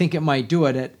it might do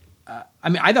it.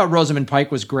 I thought Rosamund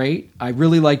Pike was great. I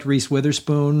really liked Reese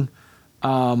Witherspoon.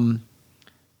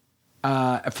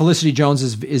 Felicity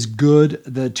Jones is good.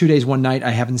 The 2 Days, One Night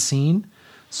I haven't seen.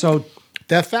 So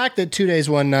the fact that 2 Days,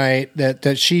 One Night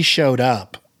that she showed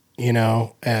up,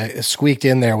 squeaked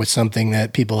in there with something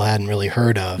that people hadn't really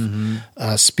heard of,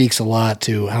 speaks a lot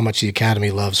to how much the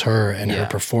Academy loves her and her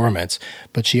performance.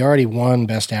 But she already won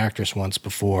Best Actress once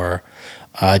before.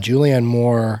 Julianne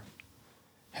Moore,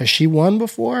 has she won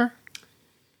before?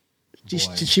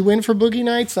 Did she win for Boogie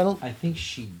Nights? I think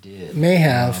she did. May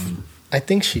have. I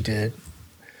think she did.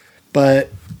 But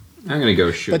I'm going to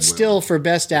go should. But still, for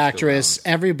Best Actress,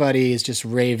 everybody is just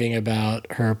raving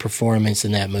about her performance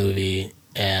in that movie.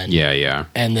 And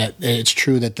and that it's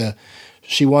true that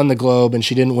she won the Globe and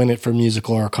she didn't win it for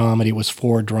musical or comedy. It was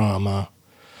for drama.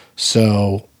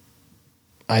 So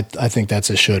I think that's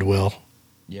a should will.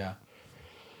 Yeah.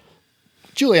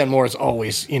 Julianne Moore is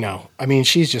always,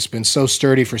 she's just been so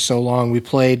sturdy for so long. We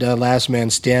played Last Man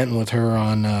Stanton with her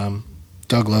on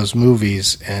Doug Loves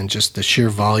Movies, and just the sheer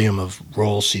volume of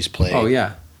roles she's played. Oh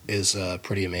yeah, is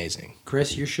pretty amazing.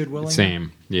 Chris, you should willing.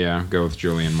 Same, yeah. Go with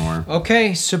Julianne Moore.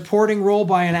 Okay, supporting role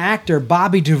by an actor: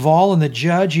 Bobby Duvall in The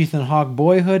Judge, Ethan Hawke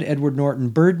Boyhood, Edward Norton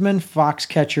Birdman,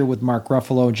 Foxcatcher with Mark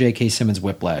Ruffalo, J.K. Simmons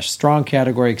Whiplash. Strong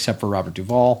category except for Robert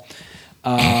Duvall.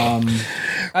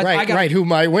 Right. Who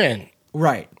might win?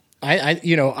 Right.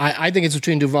 I think it's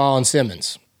between Duvall and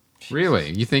Simmons.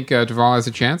 Really? You think Duvall has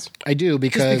a chance? I do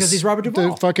because he's Robert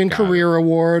Duvall. The fucking career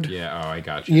award. Yeah. Oh, I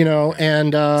got you. And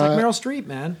it's like Meryl Streep,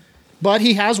 man. But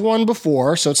he has won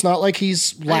before, so it's not like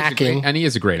he's lacking. And he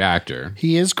is a great actor.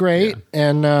 He is great,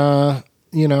 and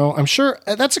I'm sure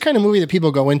that's the kind of movie that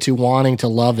people go into wanting to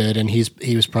love it, and he's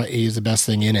the best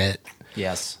thing in it.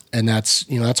 Yes, and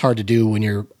that's hard to do when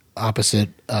you're opposite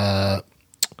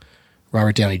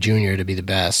Robert Downey Jr. to be the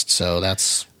best. So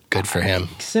that's good for him.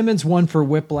 Simmons won for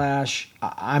Whiplash.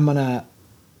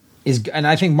 And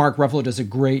I think Mark Ruffalo does a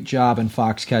great job in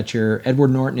Foxcatcher. Edward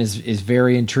Norton is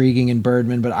very intriguing in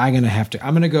Birdman, but I'm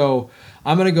gonna go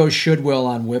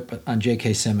Shudwill on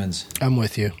J.K. Simmons. I'm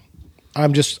with you.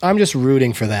 I'm just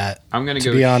rooting for that. I'm going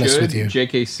to be honest with you.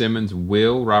 J.K. Simmons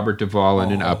will Robert Duvall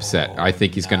in an upset. I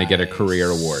think he's going to get a career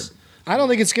award. I don't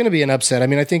think it's going to be an upset. I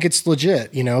mean, I think it's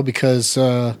legit, because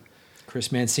Chris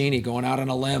Mancini going out on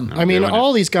a limb. I mean,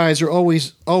 all these guys are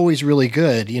always really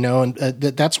good, and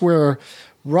that's where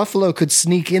Ruffalo could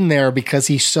sneak in there because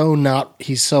he's so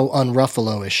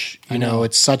un-Ruffalo-ish.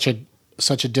 It's such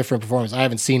a different performance. I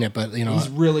haven't seen it, but he's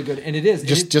really good, and it is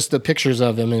just the pictures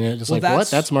of him, and it's what?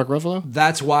 That's Mark Ruffalo.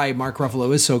 That's why Mark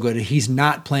Ruffalo is so good. He's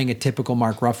not playing a typical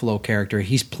Mark Ruffalo character.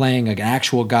 He's playing an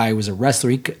actual guy who was a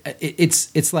wrestler.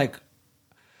 It's like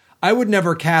I would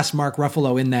never cast Mark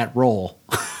Ruffalo in that role,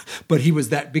 but he was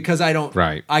that because I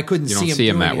couldn't see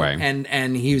him that way,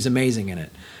 and he was amazing in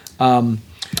it.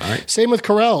 All right. Same with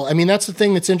Carell. I mean, that's the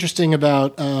thing that's interesting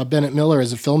about Bennett Miller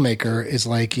as a filmmaker is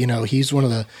he's one of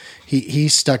the he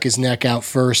stuck his neck out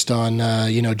first on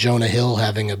Jonah Hill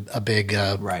having a big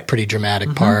pretty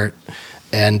dramatic part,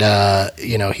 and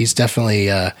he's definitely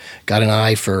got an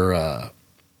eye for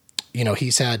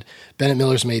he's had Bennett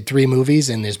Miller's made 3 movies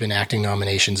and there's been acting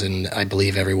nominations in I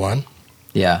believe every one.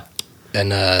 Yeah,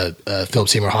 and Philip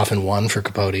Seymour Hoffman won for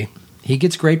Capote. He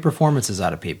gets great performances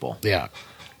out of people. Yeah.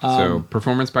 So,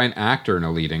 performance by an actor in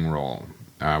a leading role.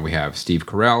 We have Steve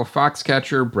Carell,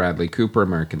 Foxcatcher, Bradley Cooper,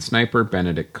 American Sniper,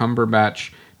 Benedict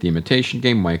Cumberbatch, The Imitation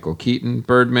Game, Michael Keaton,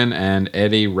 Birdman, and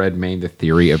Eddie Redmayne, The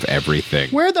Theory of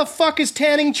Everything. Where the fuck is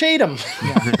Channing Tatum?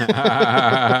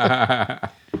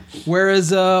 Where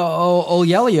is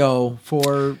Ollelio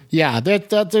for? Yeah,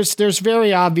 there's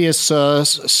very obvious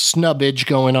snubbage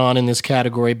going on in this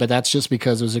category, but that's just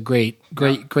because it was a great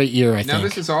year. I think. Now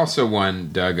this is also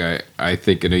one, Doug. I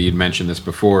think you'd mentioned this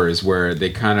before, is where they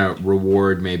kind of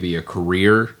reward maybe a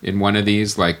career in one of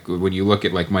these. Like when you look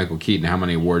at like Michael Keaton, how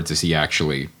many awards has he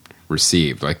actually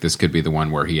received? Like this could be the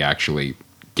one where he actually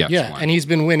gets one. And he's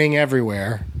been winning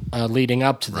everywhere. Leading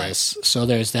up to this, so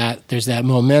there's that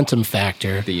momentum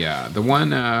factor. The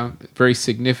one very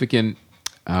significant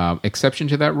exception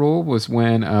to that rule was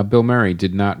when Bill Murray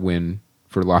did not win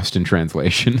for Lost in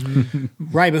Translation.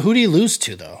 Right, but who did he lose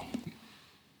to though?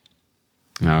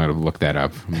 I'll look that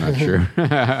up. I'm not sure.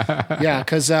 Yeah,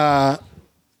 because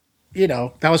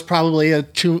that was probably a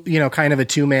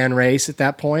two-man race at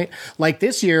that point. Like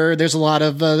this year, there's a lot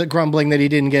of grumbling that he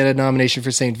didn't get a nomination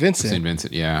for St. Vincent. St.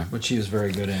 Vincent, yeah. Which he was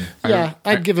very good in. Yeah,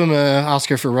 I'd give him an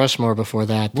Oscar for Rushmore before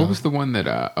that. What was the one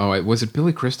that, was it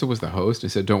Billy Crystal was the host? He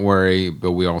said, "Don't worry,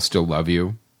 but we all still love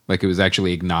you." Like it was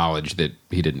actually acknowledged that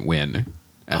he didn't win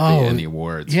in the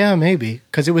awards. Yeah, maybe.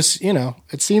 Because it was,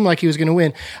 it seemed like he was going to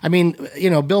win. I mean,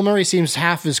 Bill Murray seems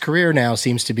half his career now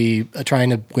seems to be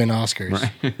trying to win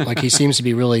Oscars. Right. Like he seems to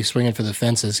be really swinging for the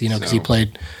fences, because he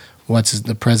played,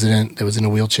 the president that was in a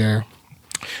wheelchair.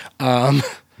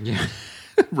 Yeah.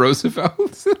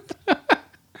 Roosevelt. It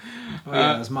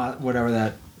was whatever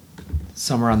that,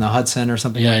 somewhere on the Hudson or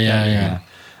something like that.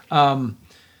 Yeah.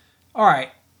 All right.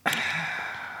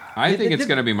 I think it's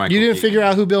going to be Michael You didn't Keaton. figure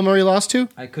out who Bill Murray lost to?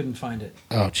 I couldn't find it.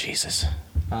 Oh, Jesus.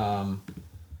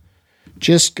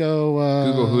 Just go...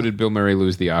 Google who did Bill Murray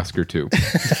lose the Oscar to.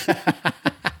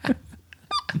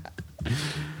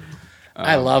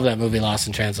 I love that movie, Lost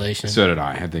in Translation. So did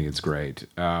I. I think it's great.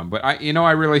 But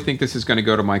I really think this is going to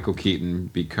go to Michael Keaton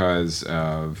because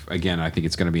of, again, I think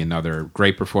it's going to be another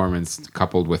great performance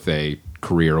coupled with a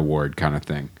career award kind of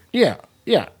thing. Yeah.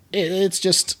 It's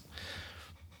just...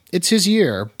 It's his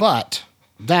year, but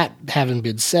that having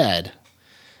been said,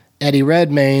 Eddie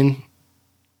Redmayne,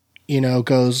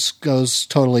 goes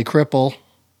totally cripple.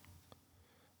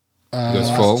 Goes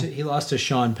full. He lost to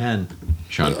Sean Penn.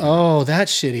 Oh, that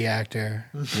shitty actor.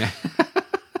 Yeah.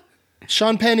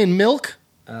 Sean Penn in Milk?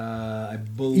 I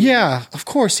believe. Yeah, of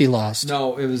course he lost.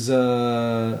 No, it was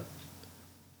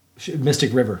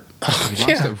Mystic River.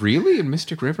 Really? In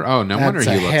Mystic River? Oh, no wonder he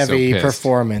looked so pissed. That's a heavy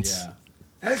performance. Yeah.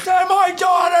 Is that my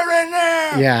daughter in there?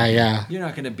 Yeah. You're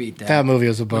not going to beat that. That movie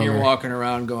was a bummer. When you're walking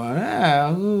around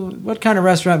going, what kind of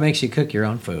restaurant makes you cook your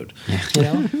own food? You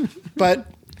know? But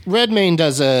Redmayne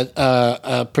does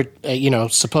a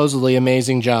supposedly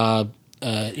amazing job,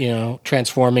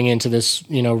 transforming into this,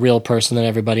 real person that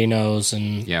everybody knows.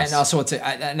 And and also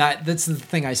that's the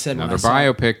thing I said. Another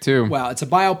biopic too. Well, it's a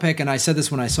biopic, and I said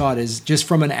this when I saw it, is just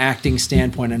from an acting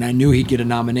standpoint, and I knew he'd get a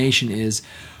nomination, is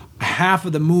half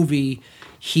of the movie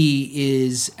he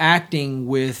is acting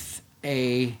with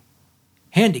a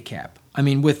handicap. I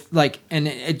mean, with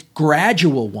a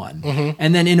gradual one,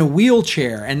 and then in a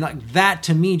wheelchair. And that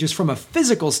to me, just from a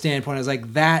physical standpoint, I was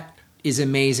like, that is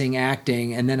amazing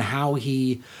acting. And then how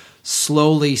he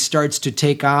slowly starts to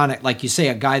take on, like you say,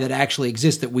 a guy that actually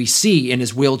exists that we see in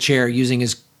his wheelchair using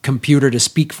his computer to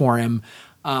speak for him.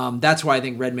 That's why I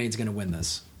think Redmayne's going to win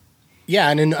this. Yeah,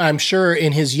 and I'm sure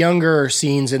in his younger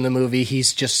scenes in the movie,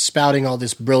 he's just spouting all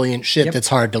this brilliant shit that's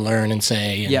hard to learn and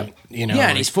say. And,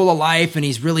 and he's full of life, and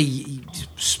he's really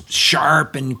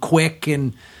sharp and quick.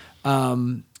 And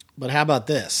but how about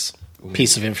this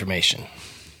piece of information?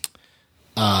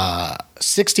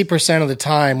 60% of the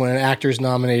time when an actor is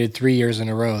nominated 3 years in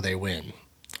a row, they win.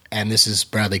 And this is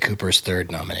Bradley Cooper's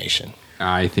third nomination.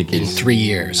 I think he's in 3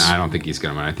 years. I don't think he's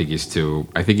going to win. I think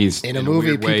he's in a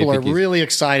movie people are really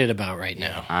excited about right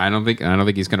now. I don't think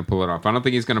he's going to pull it off. I don't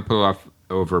think he's going to pull it off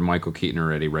over Michael Keaton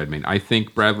or Eddie Redmayne. I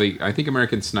think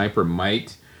American Sniper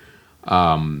might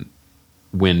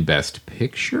win Best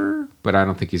Picture, but I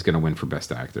don't think he's going to win for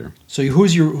Best Actor. So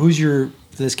who's your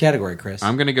this category, Chris?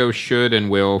 I'm going to go should and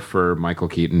will for Michael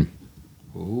Keaton.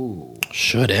 Ooh,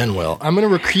 should and will. I'm going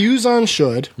to recuse on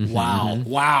should.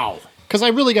 Wow. Because I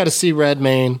really got to see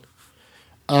Redmayne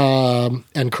and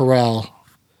Carell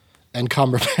and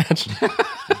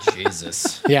Cumberbatch.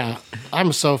 Jesus. Yeah,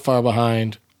 I'm so far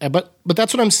behind. But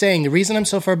that's what I'm saying. The reason I'm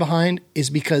so far behind is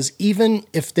because even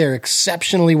if they're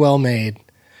exceptionally well made,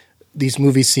 these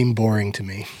movies seem boring to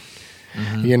me.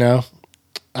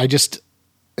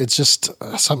 It's just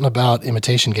something about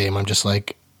Imitation Game. I'm just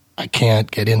like, I can't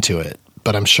get into it.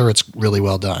 But I'm sure it's really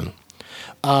well done.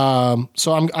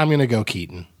 So I'm going to go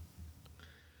Keaton.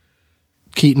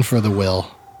 Keaton for the will.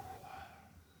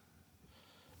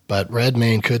 But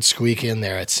Redmayne could squeak in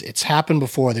there. It's happened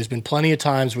before. There's been plenty of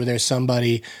times where there's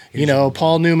somebody,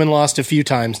 Paul Newman lost a few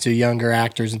times to younger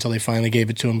actors until they finally gave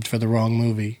it to him for the wrong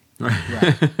movie.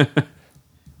 Right.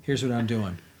 Here's what I'm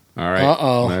doing. All right.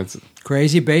 Uh-oh. That's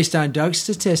crazy based on Doug's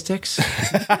statistics.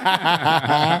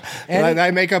 I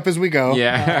make up as we go.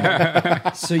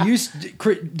 Yeah. So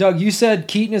Doug, you said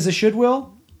Keaton is a should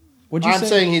will? What'd you say? I'm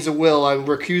saying he's a will. I'm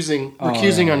recusing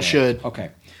on should.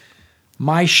 Okay.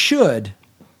 My should,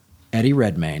 Eddie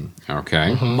Redmayne.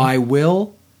 Okay. Mm-hmm. My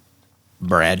will,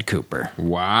 Brad Cooper.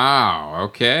 Wow.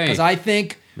 Okay. Because I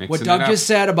think what Doug just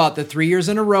said about the 3 years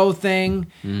in a row thing,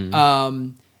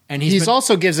 and he's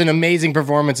also gives an amazing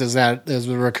performance as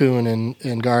the raccoon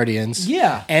in Guardians.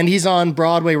 Yeah. And he's on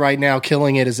Broadway right now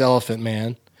killing it as Elephant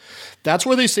Man. That's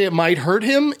where they say it might hurt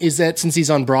him, is that since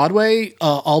he's on Broadway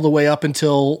all the way up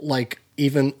until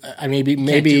maybe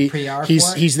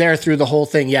he's there through the whole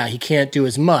thing. Yeah, he can't do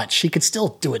as much. He could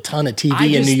still do a ton of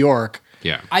TV in New York.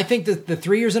 Yeah, I think that the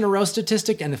 3 years in a row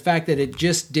statistic and the fact that it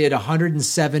just did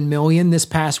 $107 million this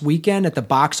past weekend at the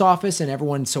box office, and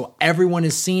everyone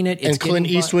has seen it. And Clint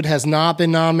Eastwood has not been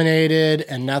nominated,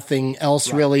 and nothing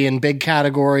else really in big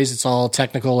categories. It's all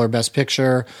technical or Best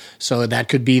Picture, so that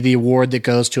could be the award that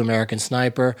goes to American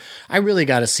Sniper. I really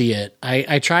got to see it.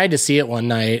 I tried to see it one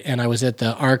night, and I was at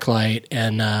the ArcLight,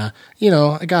 and I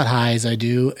got high as I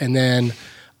do, and then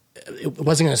it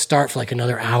wasn't going to start for like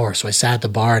another hour, so I sat at the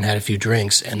bar and had a few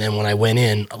drinks, and then when I went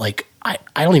in, I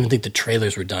don't even think the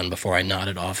trailers were done before I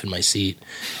nodded off in my seat,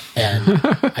 and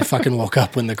I fucking woke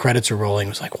up when the credits were rolling. I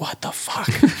was like, what the fuck?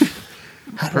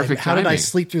 How did I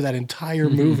sleep through that entire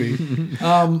movie?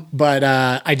 But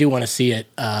I do want to see it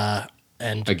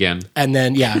and again, and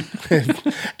then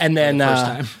and then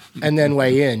and then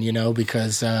weigh in,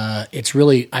 because it's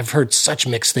really, I've heard such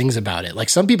mixed things about it. Like,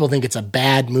 some people think it's a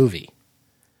bad movie.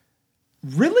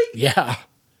 Really? Yeah.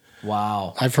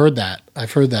 Wow. I've heard that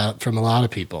from a lot of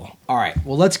people. All right.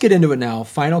 Well, let's get into it now.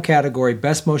 Final category,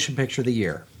 Best Motion Picture of the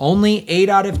Year. Only 8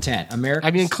 out of 10.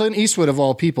 Clint Eastwood, of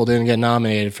all people, didn't get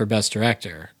nominated for Best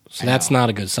Director. So that's not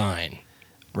a good sign.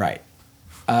 Right.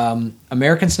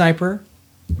 American Sniper,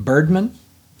 Birdman,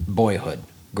 Boyhood,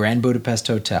 Grand Budapest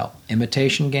Hotel,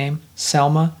 Imitation Game,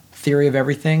 Selma, Theory of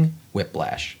Everything,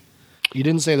 Whiplash. You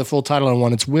didn't say the full title on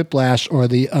one. It's Whiplash, or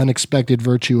The Unexpected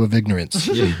Virtue of Ignorance.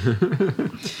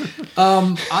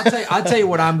 I'll tell you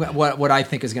what I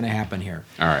think is going to happen here.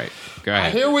 All right, go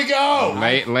ahead. Here we go.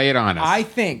 Lay it on us. I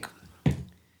think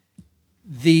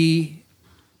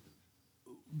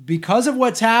because of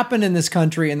what's happened in this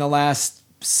country in the last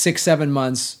 6-7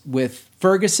 months with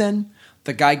Ferguson,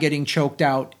 the guy getting choked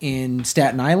out in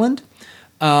Staten Island,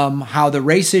 how the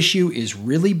race issue is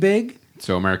really big.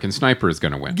 So American Sniper is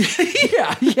going to win.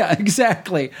 yeah,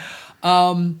 exactly.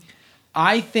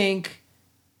 I think,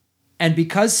 and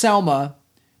because Selma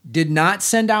did not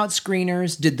send out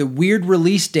screeners, did the weird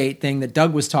release date thing that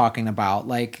Doug was talking about,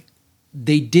 like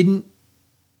they didn't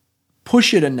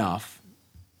push it enough.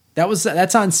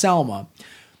 That's on Selma.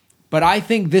 But I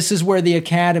think this is where the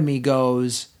Academy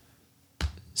goes,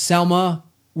 Selma,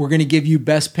 we're going to give you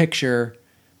Best Picture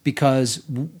because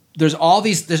there's all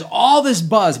this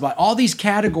buzz, but all these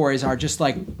categories are just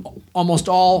like almost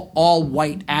all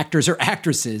white actors or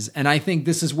actresses. And I think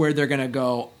this is where they're going to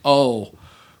go, oh,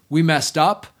 we messed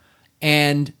up,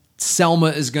 and Selma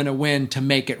is going to win to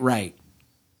make it right.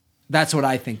 That's what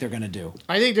I think they're going to do.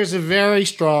 I think there's a very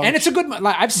strong, and it's a good.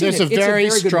 Like, I've seen. There's a very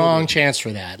strong chance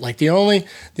for that. Like the only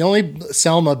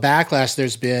Selma backlash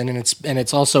there's been, and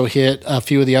it's also hit a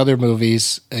few of the other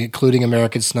movies, including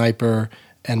American Sniper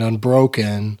and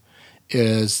Unbroken,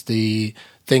 is the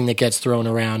thing that gets thrown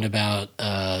around about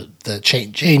the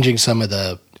changing some of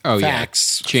the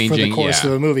facts for the course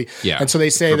of the movie. Yeah. And so they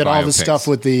say that all the stuff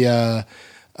with the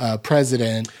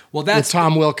president, with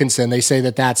Tom Wilkinson, they say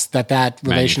that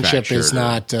relationship is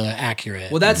not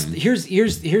accurate. Well, that's here's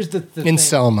the in thing.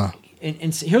 Selma.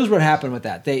 And here's what happened with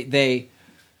that.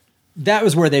 That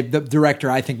was where the director,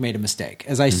 I think, made a mistake.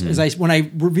 When I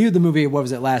reviewed the movie, what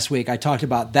was it, last week, I talked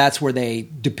about that's where they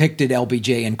depicted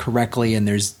LBJ incorrectly, and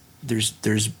there's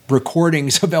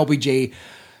recordings of LBJ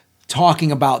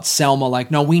talking about Selma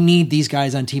like, no, we need these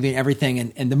guys on TV and everything,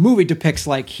 and the movie depicts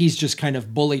like he's just kind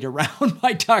of bullied around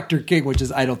by Dr. King, which is,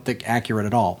 I don't think, accurate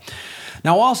at all.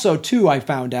 Now, also, too, I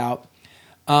found out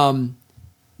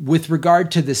with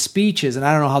regard to the speeches, and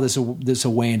I don't know how this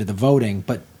will weigh into the voting,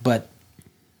 but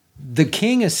the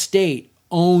King estate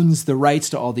owns the rights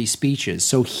to all these speeches.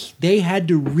 So they had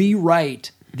to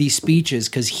rewrite these speeches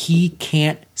because he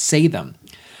can't say them.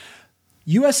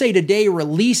 USA Today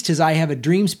released his I Have a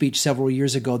Dream speech several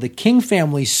years ago. The King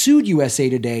family sued USA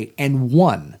Today and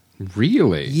won.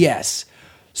 Really? Yes.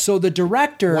 So the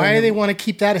director... Why do they want to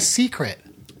keep that a secret?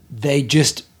 They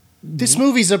just... This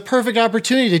movie's a perfect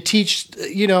opportunity to teach,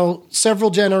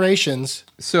 several generations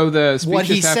what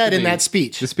he said in that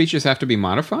speech. The speeches have to be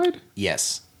modified?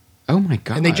 Yes. Oh, my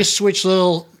God. And they just switch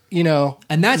little,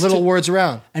 and that's little words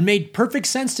around. And made perfect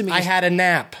sense to me. I had a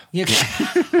nap. Yeah.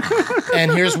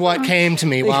 And here's what came to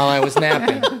me while I was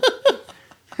napping.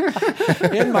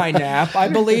 In my nap, I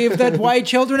believe that white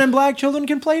children and black children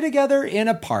can play together in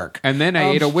a park. And then I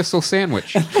ate a whistle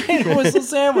sandwich.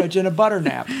 And a butter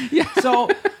nap. Yeah. So...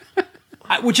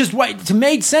 which is what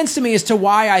made sense to me as to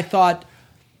why I thought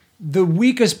the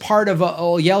weakest part of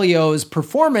Ollelio's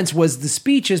performance was the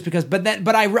speeches, but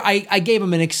I gave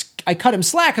him I cut him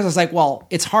slack because I was like, well,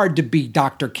 it's hard to beat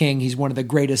Dr. King. He's one of the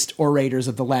greatest orators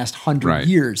of the last 100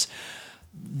 years.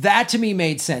 That to me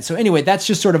made sense. So anyway, that's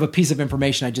just sort of a piece of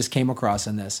information I just came across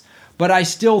in this. But I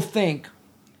still think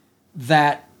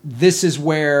that this is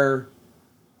where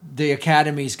the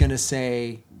Academy's going to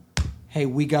say, hey,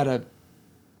 we got to...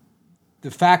 The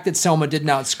fact that Selma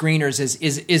didn't out screeners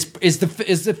is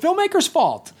the filmmaker's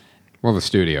fault. Well, the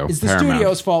studio. It's the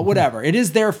studio's fault, whatever. It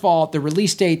is their fault. The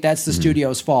release date, that's the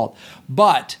studio's fault.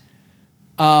 But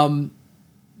it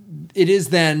is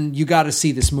then, you got to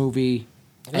see this movie.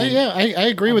 I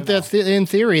agree with that in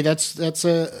theory. That's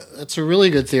a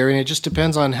really good theory, and it just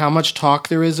depends on how much talk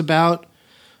there is about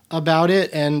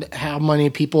it and how many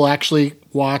people actually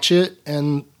watch it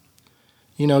and,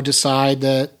 decide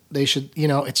that they should,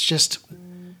 it's just,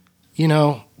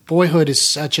 Boyhood is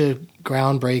such a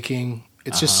groundbreaking,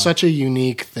 it's just such a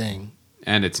unique thing.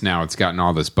 And it's gotten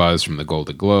all this buzz from the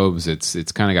Golden Globes.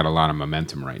 It's kind of got a lot of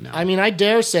momentum right now. I mean, I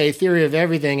dare say Theory of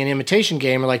Everything and Imitation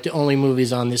Game are like the only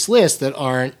movies on this list that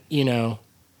aren't,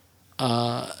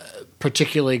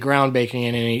 particularly groundbreaking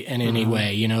in any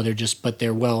way. But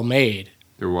they're well made.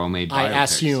 They're well made. I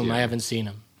assume. I haven't seen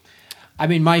them. I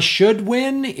mean, my should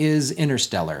win is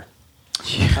Interstellar.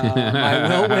 I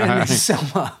will win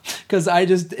Selma because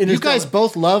You guys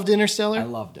both loved Interstellar? I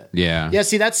loved it. Yeah. Yeah,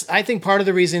 see, that's, I think, part of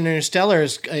the reason Interstellar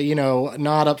is,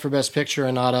 not up for Best Picture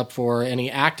and not up for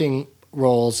any acting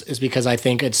roles is because I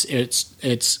think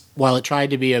it's while it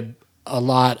tried to be a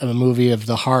lot of a movie of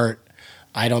the heart,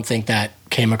 I don't think that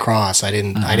came across. I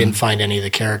didn't find any of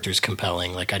the characters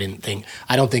compelling. Like I don't think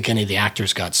any of the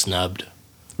actors got snubbed.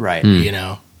 Right.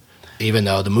 Even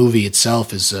though the movie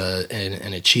itself is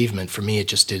an achievement for me,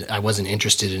 I wasn't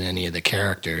interested in any of the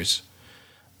characters.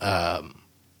 But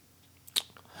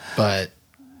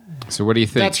So what do you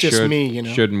think? That's just me, you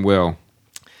know. Should and will.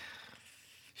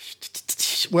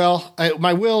 Well,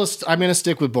 my will is I'm going to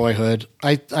stick with Boyhood.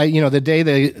 I the day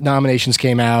the nominations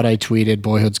came out, I tweeted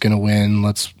Boyhood's going to win.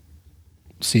 Let's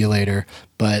see you later.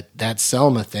 But that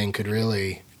Selma thing could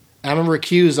really. I'm going to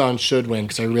recuse on should win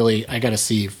because I got to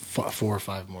see 4 or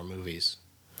 5 more movies.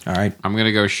 All right, I'm going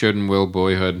to go should and will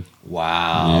Boyhood.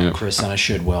 Wow, yeah. Chris on a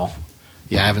should will.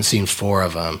 Yeah, I haven't seen 4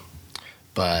 of them,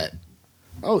 but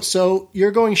so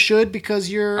you're going should because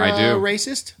you're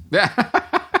racist?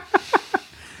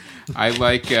 I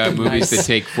like movies that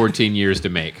take 14 years to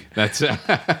make. That's Selma,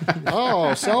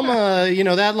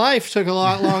 that life took a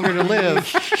lot longer to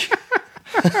live.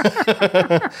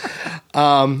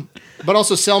 But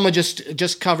also Selma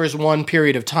just covers one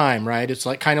period of time, right? It's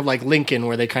like kind of like Lincoln,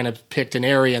 where they kind of picked an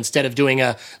area instead of doing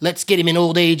let's get him in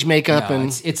old age makeup. No,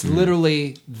 it's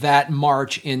literally that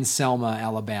march in Selma,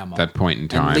 Alabama. That point in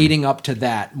time. And leading up to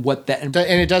that. And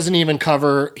it doesn't even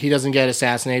cover, he doesn't get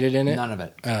assassinated in it? None of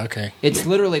it. Oh, okay. It's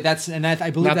literally, I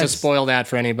believe not to spoil that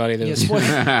for anybody that's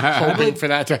hoping for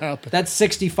that to happen. That's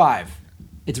 65.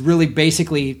 It's really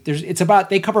basically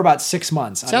they cover about 6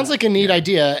 months. Sounds like a neat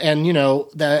idea, and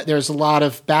that there's a lot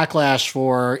of backlash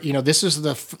for this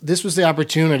was the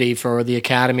opportunity for the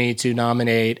Academy to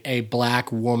nominate a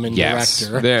black woman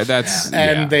director.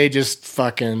 They just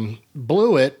fucking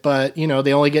blew it. But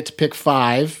they only get to pick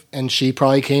 5, and she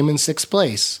probably came in 6th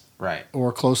place, right,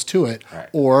 or close to it, right.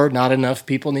 Or not enough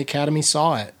people in the Academy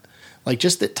saw it. Like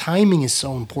just that timing is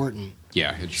so important.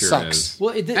 Yeah, it sure sucks. Is.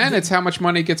 Well, it's how much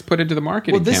money gets put into the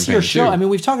marketing campaign. Well, this year show. I mean,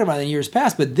 we've talked about it in years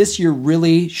past, but this year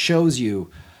really shows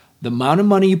you the amount of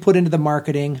money you put into the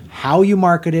marketing, how you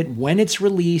market it, when it's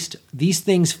released. These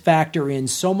things factor in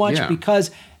so much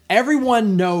because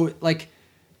everyone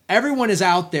is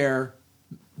out there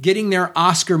getting their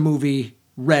Oscar movie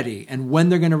ready and when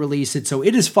they're going to release it. So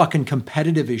it is fucking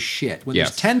competitive as shit. When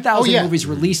there's 10,000 movies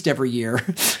released every year.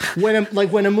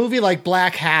 when a movie like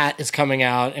Black Hat is coming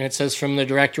out and it says from the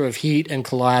director of Heat and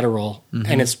Collateral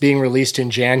and it's being released in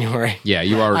January. Yeah,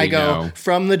 you already know.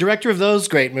 From the director of those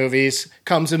great movies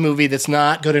comes a movie that's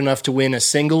not good enough to win a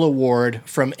single award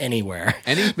from anywhere.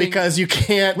 Because you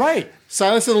can't. Right.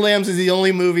 Silence of the Lambs is the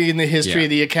only movie in the history of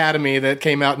the Academy that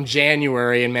came out in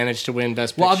January and managed to win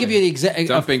Best Picture. Well, I'll give you the exact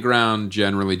dumping ground.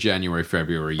 Generally, January,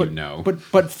 February.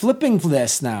 But flipping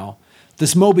this now,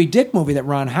 this Moby Dick movie that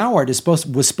Ron Howard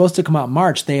was supposed to come out in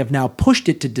March. They have now pushed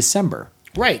it to December.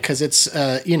 Right, because it's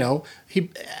he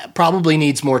probably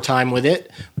needs more time with it,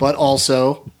 but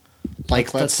also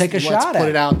let's take a shot. Let's put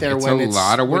it out there it's when a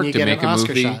lot of work to make a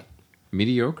movie shot.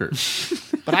 Mediocre.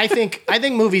 But I think the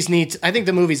movies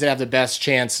that have the best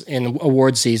chance in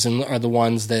award season are the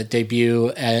ones that debut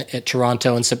at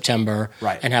Toronto in September,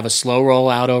 right, and have a slow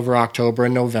rollout over October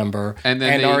and November, and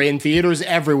are in theaters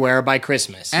everywhere by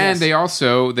Christmas. And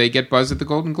they get buzzed at the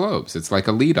Golden Globes. It's like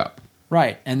a lead up.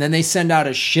 Right, and then they send out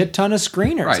a shit ton of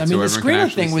screeners. Right, I mean, the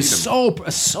screener thing was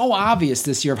so obvious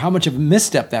this year of how much of a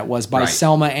misstep that was by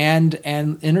Selma and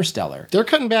Interstellar. They're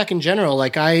cutting back in general.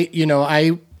 Like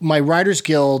my Writers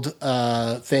Guild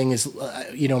thing is,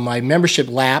 my membership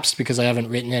lapsed because I haven't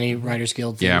written any Writers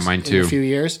Guild things mine too. in a few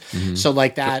years. Mm-hmm. So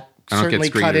that certainly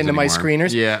cut into my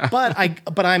screeners. Yeah,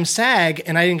 but I'm SAG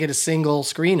and I didn't get a single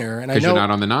screener. And because you're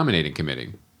not on the nominating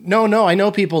committee. No, I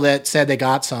know people that said they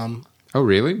got some. Oh,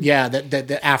 really? Yeah,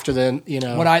 that after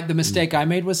the mistake I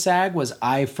made with SAG was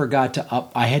I forgot to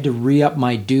I had to re-up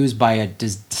my dues by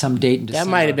some date in December. That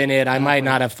might have been it. I might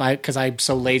not have, because I'm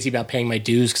so lazy about paying my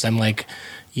dues because I'm like,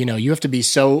 you have to be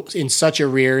so in such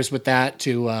arrears with that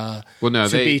to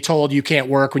be told you can't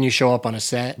work when you show up on a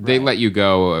set. They let you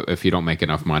go if you don't make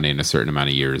enough money in a certain amount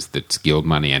of years. That's guild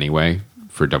money anyway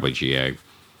for WGA.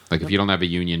 Like if you don't have a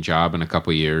union job in a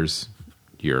couple of years.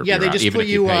 They just put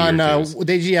you on.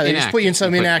 They just put you in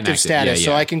some inactive status,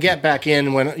 so I can get back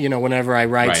in whenever I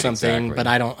write something. Exactly. But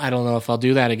I don't know if I'll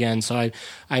do that again. So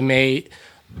I may,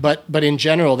 but in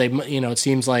general, it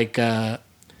seems like the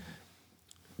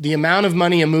amount of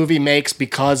money a movie makes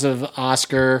because of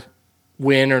Oscar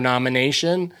win or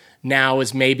nomination now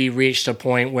is maybe reached a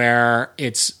point where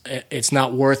it's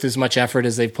not worth as much effort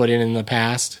as they've put in the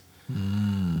past.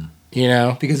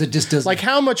 Because it just doesn't. Like,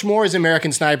 how much more is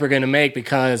American Sniper going to make?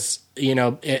 Because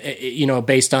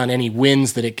based on any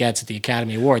wins that it gets at the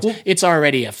Academy Awards, it's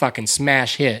already a fucking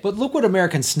smash hit. But look what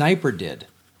American Sniper did.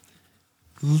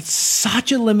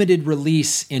 Such a limited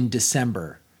release in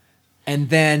December, and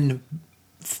then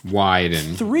wide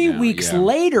and 3 weeks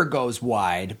later goes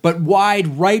wide, but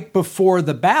wide right before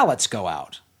the ballots go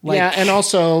out. And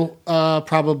also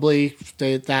probably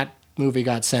that movie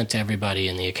got sent to everybody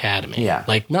in the Academy. Yeah.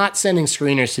 Like, not sending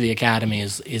screeners to the Academy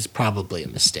is probably a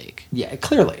mistake. Yeah,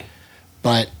 clearly.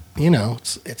 but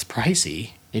it's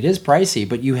pricey. It is pricey,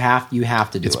 but you have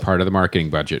to do it. It's part of the marketing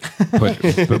budget.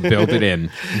 Build it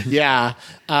in. Yeah.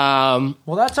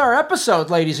 Well, that's our episode,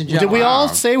 ladies and gentlemen. Did we all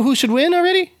say who should win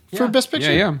already for Best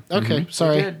Picture? Yeah. Okay,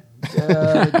 sorry.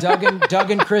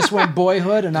 Doug and Chris went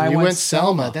Boyhood, and I went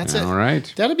Selma. That's it. All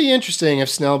right. That'd be interesting if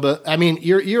Snellba. I mean,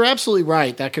 you're absolutely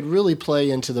right. That could really play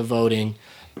into the voting,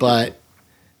 but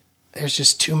there's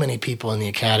just too many people in the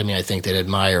Academy, I think, that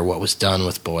admire what was done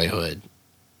with Boyhood.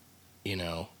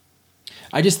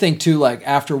 I just think too, like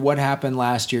after what happened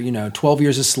last year, 12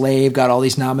 Years a Slave got all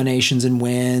these nominations and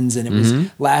wins, and it was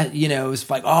it was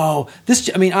like, this.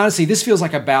 I mean, honestly, this feels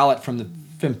like a ballot from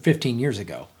 15 years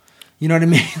ago. You know what I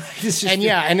mean?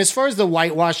 And as far as the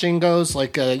whitewashing goes,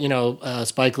 like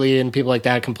Spike Lee and people like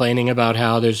that complaining about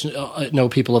how there's no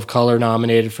people of color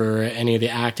nominated for any of the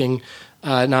acting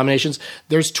nominations.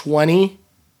 There's 20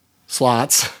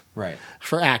 slots, right,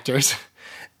 for actors,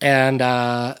 and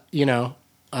how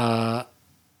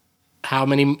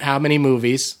many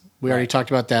movies? We already talked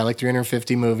about that, like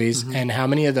 350 movies, and how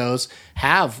many of those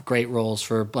have great roles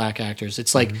for black actors?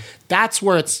 It's like that's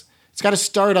where it's got to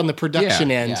start on the production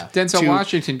end. Yeah. Denzel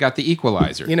Washington got The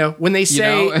Equalizer. When they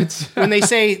say when they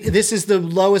say this is the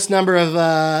lowest number of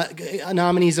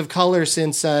nominees of color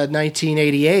since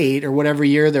 1988 or whatever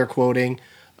year they're quoting.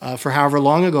 For however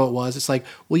long ago it was, it's like,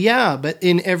 well, yeah, but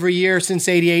in every year since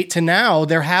 88 to now,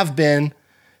 there have been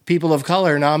people of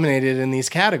color nominated in these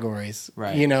categories,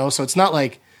 right? So it's not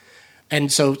like,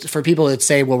 and so for people that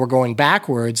say, well, we're going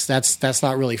backwards, that's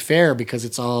not really fair because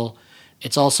it's also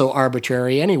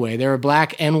arbitrary anyway. There are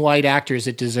black and white actors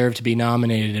that deserve to be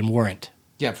nominated and weren't.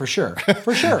 Yeah, for sure.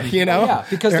 Yeah,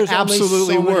 because there's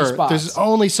absolutely only so many spots. There's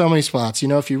only so many spots.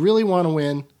 If you really want to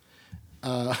win.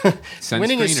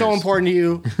 Winning is so important to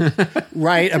you.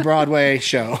 Write a Broadway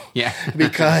show,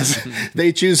 because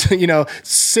they choose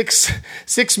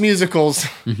six musicals,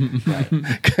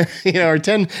 or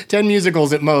 10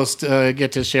 musicals at most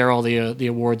get to share all the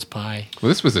awards pie. Well,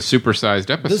 this was a supersized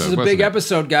episode. This is a big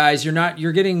episode, guys.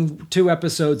 You're getting 2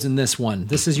 episodes in this one.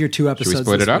 This is your 2 episodes. Should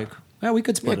we split it up? Week. Well, we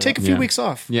could split it up. Take a few weeks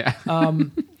off. Yeah.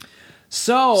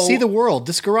 So see the world.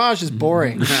 This garage is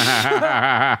boring.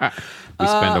 We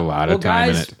spend a lot of time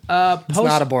in it. It's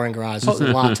not a boring garage. There's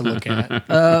a lot to look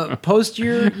at. Post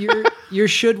your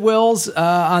should wills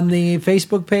on the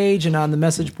Facebook page and on the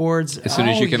message boards. As soon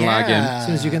as you can log in. As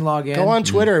soon as you can log in. Go on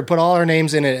Twitter, put all our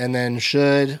names in it, and then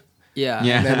should. Yeah.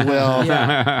 And then will.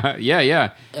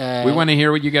 Yeah. We want to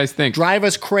hear what you guys think. Drive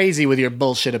us crazy with your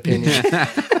bullshit opinion.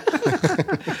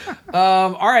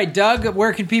 All right, Doug,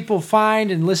 where can people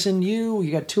find and listen to you?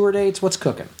 You got tour dates? What's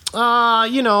cooking?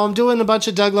 I'm doing a bunch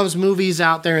of Doug Loves Movies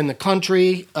out there in the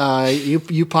country.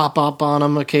 You pop up on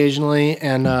them occasionally,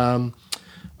 and I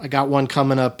got one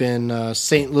coming up in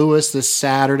St. Louis this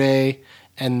Saturday.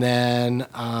 And then,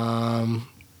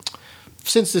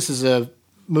 since this is a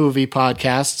movie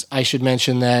podcast, I should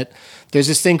mention that there's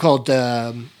this thing called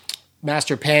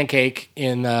Master Pancake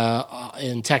in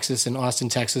Texas, in Austin,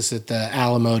 Texas, at the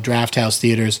Alamo Drafthouse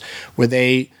Theaters, where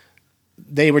they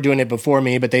were doing it before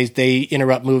me, but they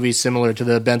interrupt movies similar to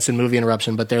the Benson movie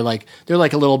interruption, but they're like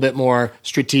a little bit more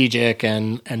strategic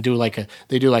and do like a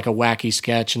wacky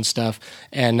sketch and stuff,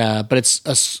 and but it's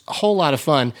a whole lot of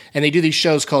fun, and they do these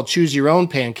shows called Choose Your Own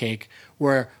Pancake,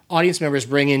 where audience members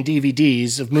bring in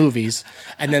DVDs of movies,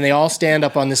 and then they all stand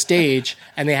up on the stage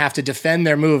and they have to defend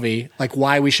their movie, like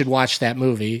why we should watch that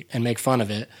movie, and make fun of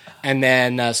it. And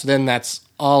then, so then that's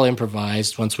all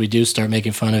improvised once we do start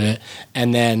making fun of it.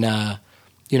 And then,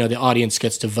 the audience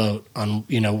gets to vote on,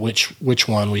 which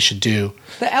one we should do.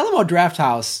 The Alamo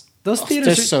Drafthouse, those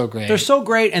theaters are so great. They're so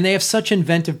great, and they have such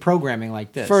inventive programming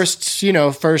like this. First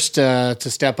to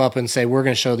step up and say, we're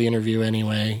going to show the interview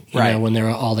anyway, when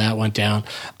all that went down.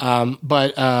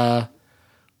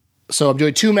 So I'm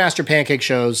doing 2 Master Pancake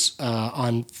shows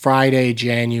on Friday,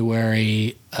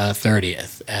 January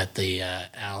 30th at the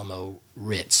Alamo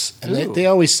Ritz. And they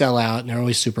always sell out, and they're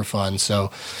always super fun. So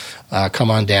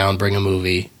come on down, bring a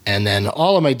movie. And then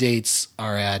all of my dates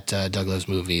are at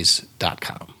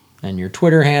douglovesmovies.com. And your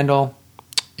Twitter handle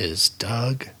is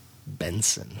Doug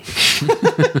Benson.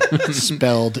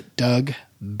 Spelled Doug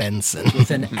Benson.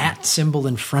 With an @ symbol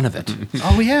in front of it.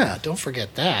 Oh, yeah. Don't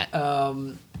forget that.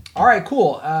 All right,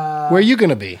 cool. Where are you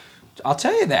going to be? I'll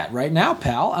tell you that right now,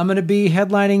 pal. I'm going to be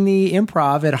headlining the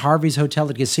Improv at Harvey's Hotel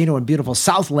and Casino in beautiful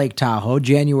South Lake Tahoe,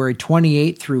 January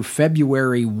 28th through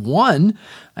February 1.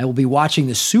 I will be watching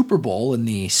the Super Bowl in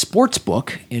the sports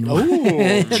book.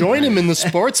 Join him in the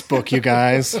sports book, you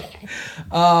guys.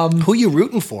 Who you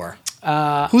rooting for?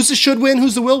 Who's the should win?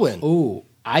 Who's the will win?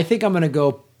 I think I'm going to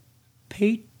go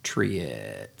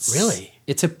Patriots. Really?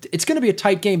 It's going to be a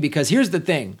tight game because here's the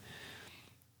thing.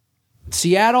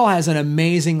 Seattle has an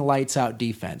amazing lights-out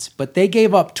defense, but they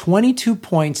gave up 22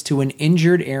 points to an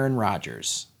injured Aaron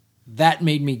Rodgers. That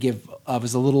made me I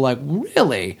was a little like,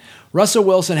 really? Russell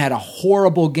Wilson had a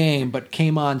horrible game, but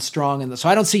came on strong. So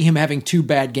I don't see him having 2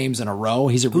 bad games in a row.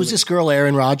 Who's this girl,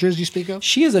 Aaron Rodgers, you speak of?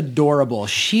 She is adorable.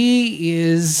 She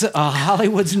is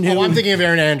Hollywood's new... Oh, I'm thinking of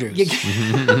Erin Andrews.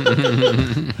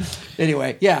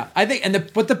 Anyway, yeah. I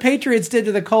think, what the Patriots did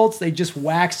to the Colts, they just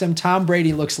waxed them. Tom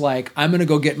Brady looks like, I'm going to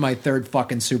go get my 3rd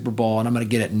fucking Super Bowl, and I'm going to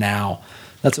get it now.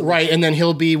 That's right, and then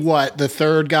he'll be what, the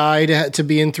 3rd guy to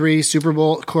be in 3 Super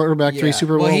Bowl quarterback, 3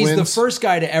 Super Bowl wins. Well, he's the first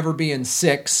guy to ever be in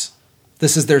 6.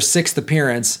 This is their 6th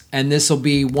appearance, and this will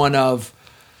be one of.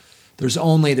 There's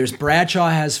Bradshaw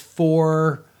has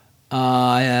 4.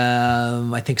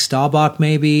 I think Staubach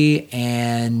maybe,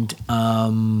 and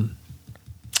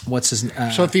what's his?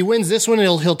 So if he wins this one,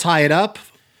 he'll tie it up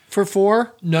for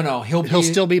 4. No, he'll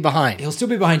still be behind. He'll still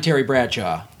be behind Terry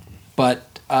Bradshaw,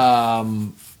 but.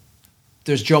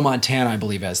 There's Joe Montana, I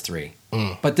believe, has 3.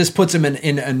 But this puts him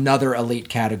in another elite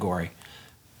category.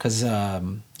 Because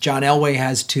John Elway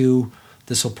has 2.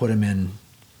 This will put him in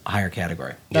a higher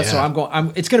category. That's what I'm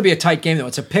going. It's going to be a tight game, though.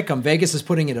 It's a pick'em. Vegas is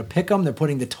putting it a pick'em. They're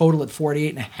putting the total at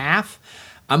 48.5.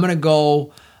 I'm going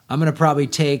to probably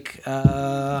take...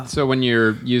 So when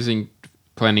you're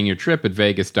planning your trip at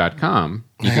Vegas.com,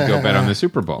 you can go bet on the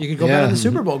Super Bowl. You can go bet on the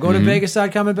Super Bowl. Go to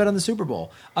Vegas.com and bet on the Super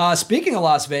Bowl. Speaking of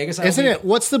Las Vegas... Isn't it?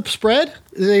 What's the spread?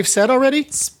 They've said already?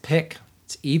 It's pick.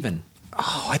 It's even.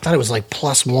 Oh, I thought it was like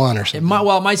 +1 or something.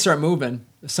 It might start moving.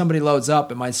 If somebody loads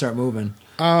up, it might start moving.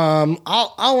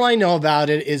 All I know about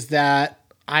it is that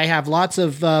I have lots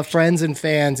of friends and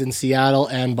fans in Seattle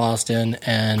and Boston,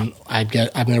 and I'm going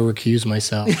to recuse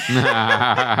myself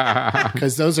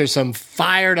because those are some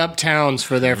fired up towns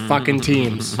for their fucking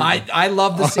teams. I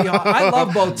love the Seahawks. I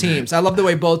love both teams. I love the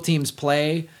way both teams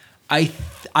play.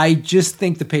 I just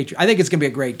think the Patriots. I think it's going to be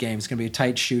a great game. It's going to be a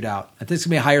tight shootout. I think it's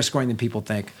going to be higher scoring than people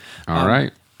think. All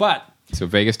right, but. So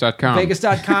Vegas.com.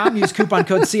 Vegas.com. Use coupon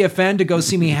code CFN to go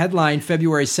see me headline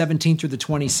February 17th through the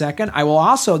 22nd. I will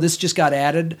also, this just got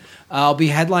added, I'll be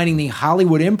headlining the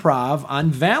Hollywood Improv on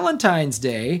Valentine's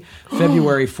Day,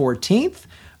 February 14th.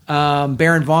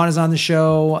 Baron Vaughn is on the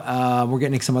show. We're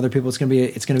getting some other people. It's gonna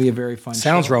be a very fun show.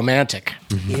 Sounds romantic.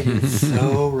 It is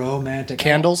so romantic.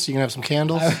 Candles? You can have some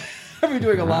candles? I've been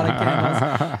doing a lot of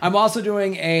candles. I'm also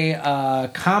doing a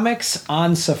comics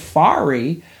on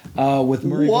safari with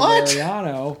Murray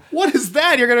Valeriano. What is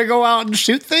that? You're going to go out and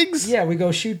shoot things? Yeah, we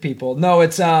go shoot people. No,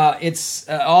 it's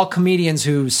all comedians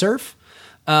who surf.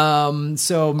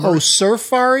 Surfari?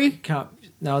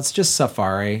 No, it's just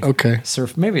safari. Okay.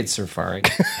 Maybe it's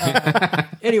Surfari.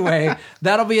 Anyway,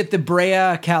 that'll be at the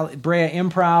Brea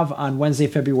Improv on Wednesday,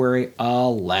 February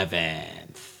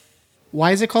 11th.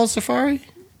 Why is it called Safari?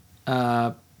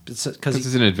 Because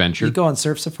it's an adventure. You go on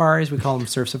surf safaris. We call them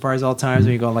surf safaris all the time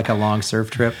when you go on like a long surf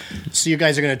trip. So you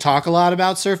guys are going to talk a lot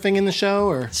about surfing in the show?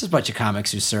 Or it's just a bunch of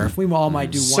comics who surf. We all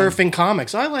might do surfing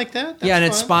comics. I like that. That's and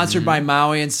it's sponsored by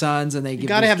Maui and Sons, and they give. You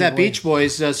got to have that Beach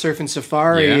Boys Surfing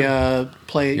Safari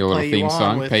play your little theme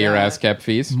song. With, pay your ASCAP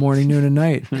fees. Morning, noon, and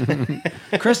night.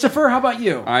 Christopher, how about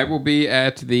you? I will be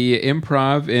at the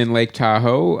Improv in Lake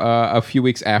Tahoe a few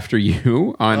weeks after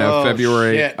you on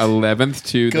February 11th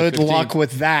to the 15th. Good luck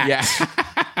with that. Yeah.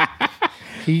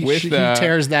 He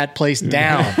tears that place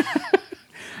down.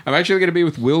 I'm actually going to be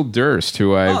with Will Durst,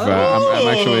 who I'm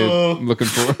actually looking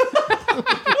for.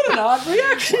 What an odd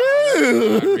reaction.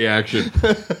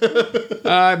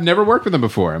 I've never worked with him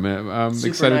before. I'm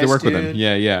excited to work with him.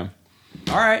 Yeah.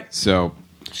 All right. So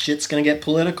shit's going to get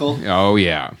political. Oh,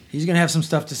 yeah. He's going to have some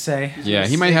stuff to say. Yeah,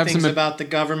 he might have things about the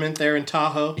government there in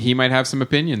Tahoe. He might have some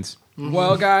opinions. Mm-hmm.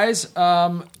 Well, guys,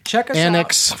 check us out.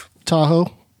 Annex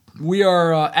Tahoe. We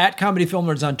are at Comedy Film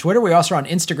Nerds on Twitter. We also are on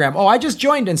Instagram. Oh, I just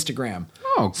joined Instagram.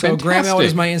 Oh, so fantastic. Graham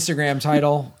is my Instagram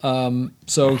title.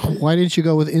 So why didn't you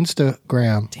go with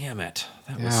Instagram? Damn it!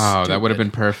 That would have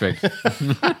been perfect.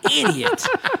 Idiot.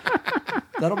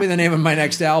 That'll be the name of my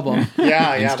next album.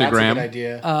 Yeah, Instagram. That's a good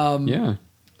idea. Yeah.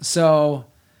 So,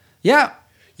 yeah,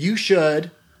 you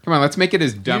should. Come on, let's make it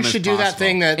as dumb as possible. You should do that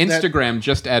thing that Instagram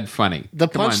just add funny. The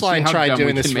Punchline tried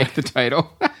doing this. Make the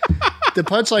title. The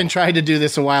Punchline tried to do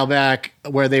this a while back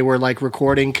where they were like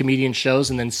recording comedian shows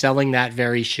and then selling that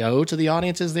very show to the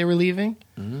audiences they were leaving.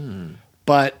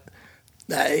 But,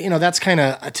 that's kind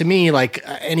of, to me, like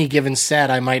any given set,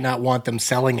 I might not want them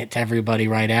selling it to everybody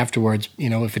right afterwards,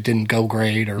 if it didn't go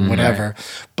great or whatever.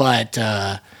 But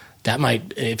that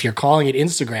might, if you're calling it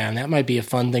Instagram, that might be a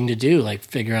fun thing to do, like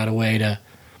figure out a way to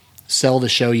sell the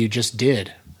show you just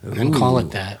did. and call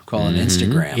it that. Call it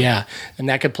Instagram. Yeah, and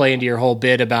that could play into your whole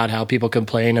bit about how people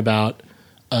complain about,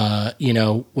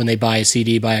 when they buy a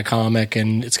CD, buy a comic,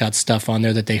 and it's got stuff on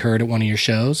there that they heard at one of your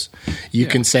shows. You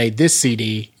can say, this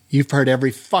CD, you've heard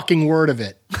every fucking word of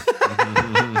it.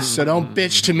 So don't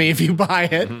bitch to me if you buy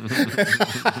it.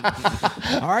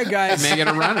 All right, guys. Make it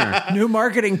a runner. New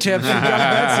marketing tip from Doug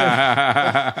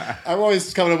Benson. I'm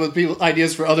always coming up with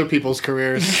ideas for other people's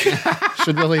careers.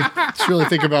 Should really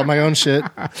think about my own shit.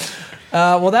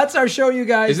 Well, that's our show, you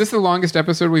guys. Is this the longest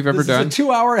episode we've ever done? It's a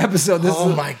 2-hour episode.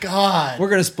 My God. We're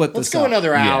going to split Let's this go up.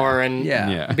 another hour and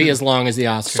be as long as the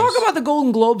Oscars. Let's talk about the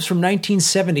Golden Globes from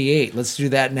 1978. Let's do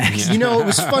that next. Yeah. It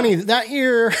was funny. That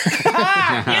year...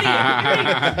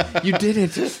 You did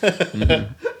it.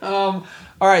 All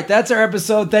right, that's our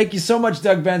episode. Thank you so much,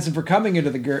 Doug Benson, for coming into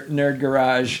the Nerd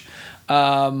Garage.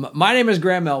 My name is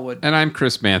Graham Elwood. And I'm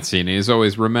Chris Mancini. As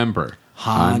always, remember...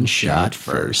 Han shot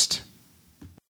first.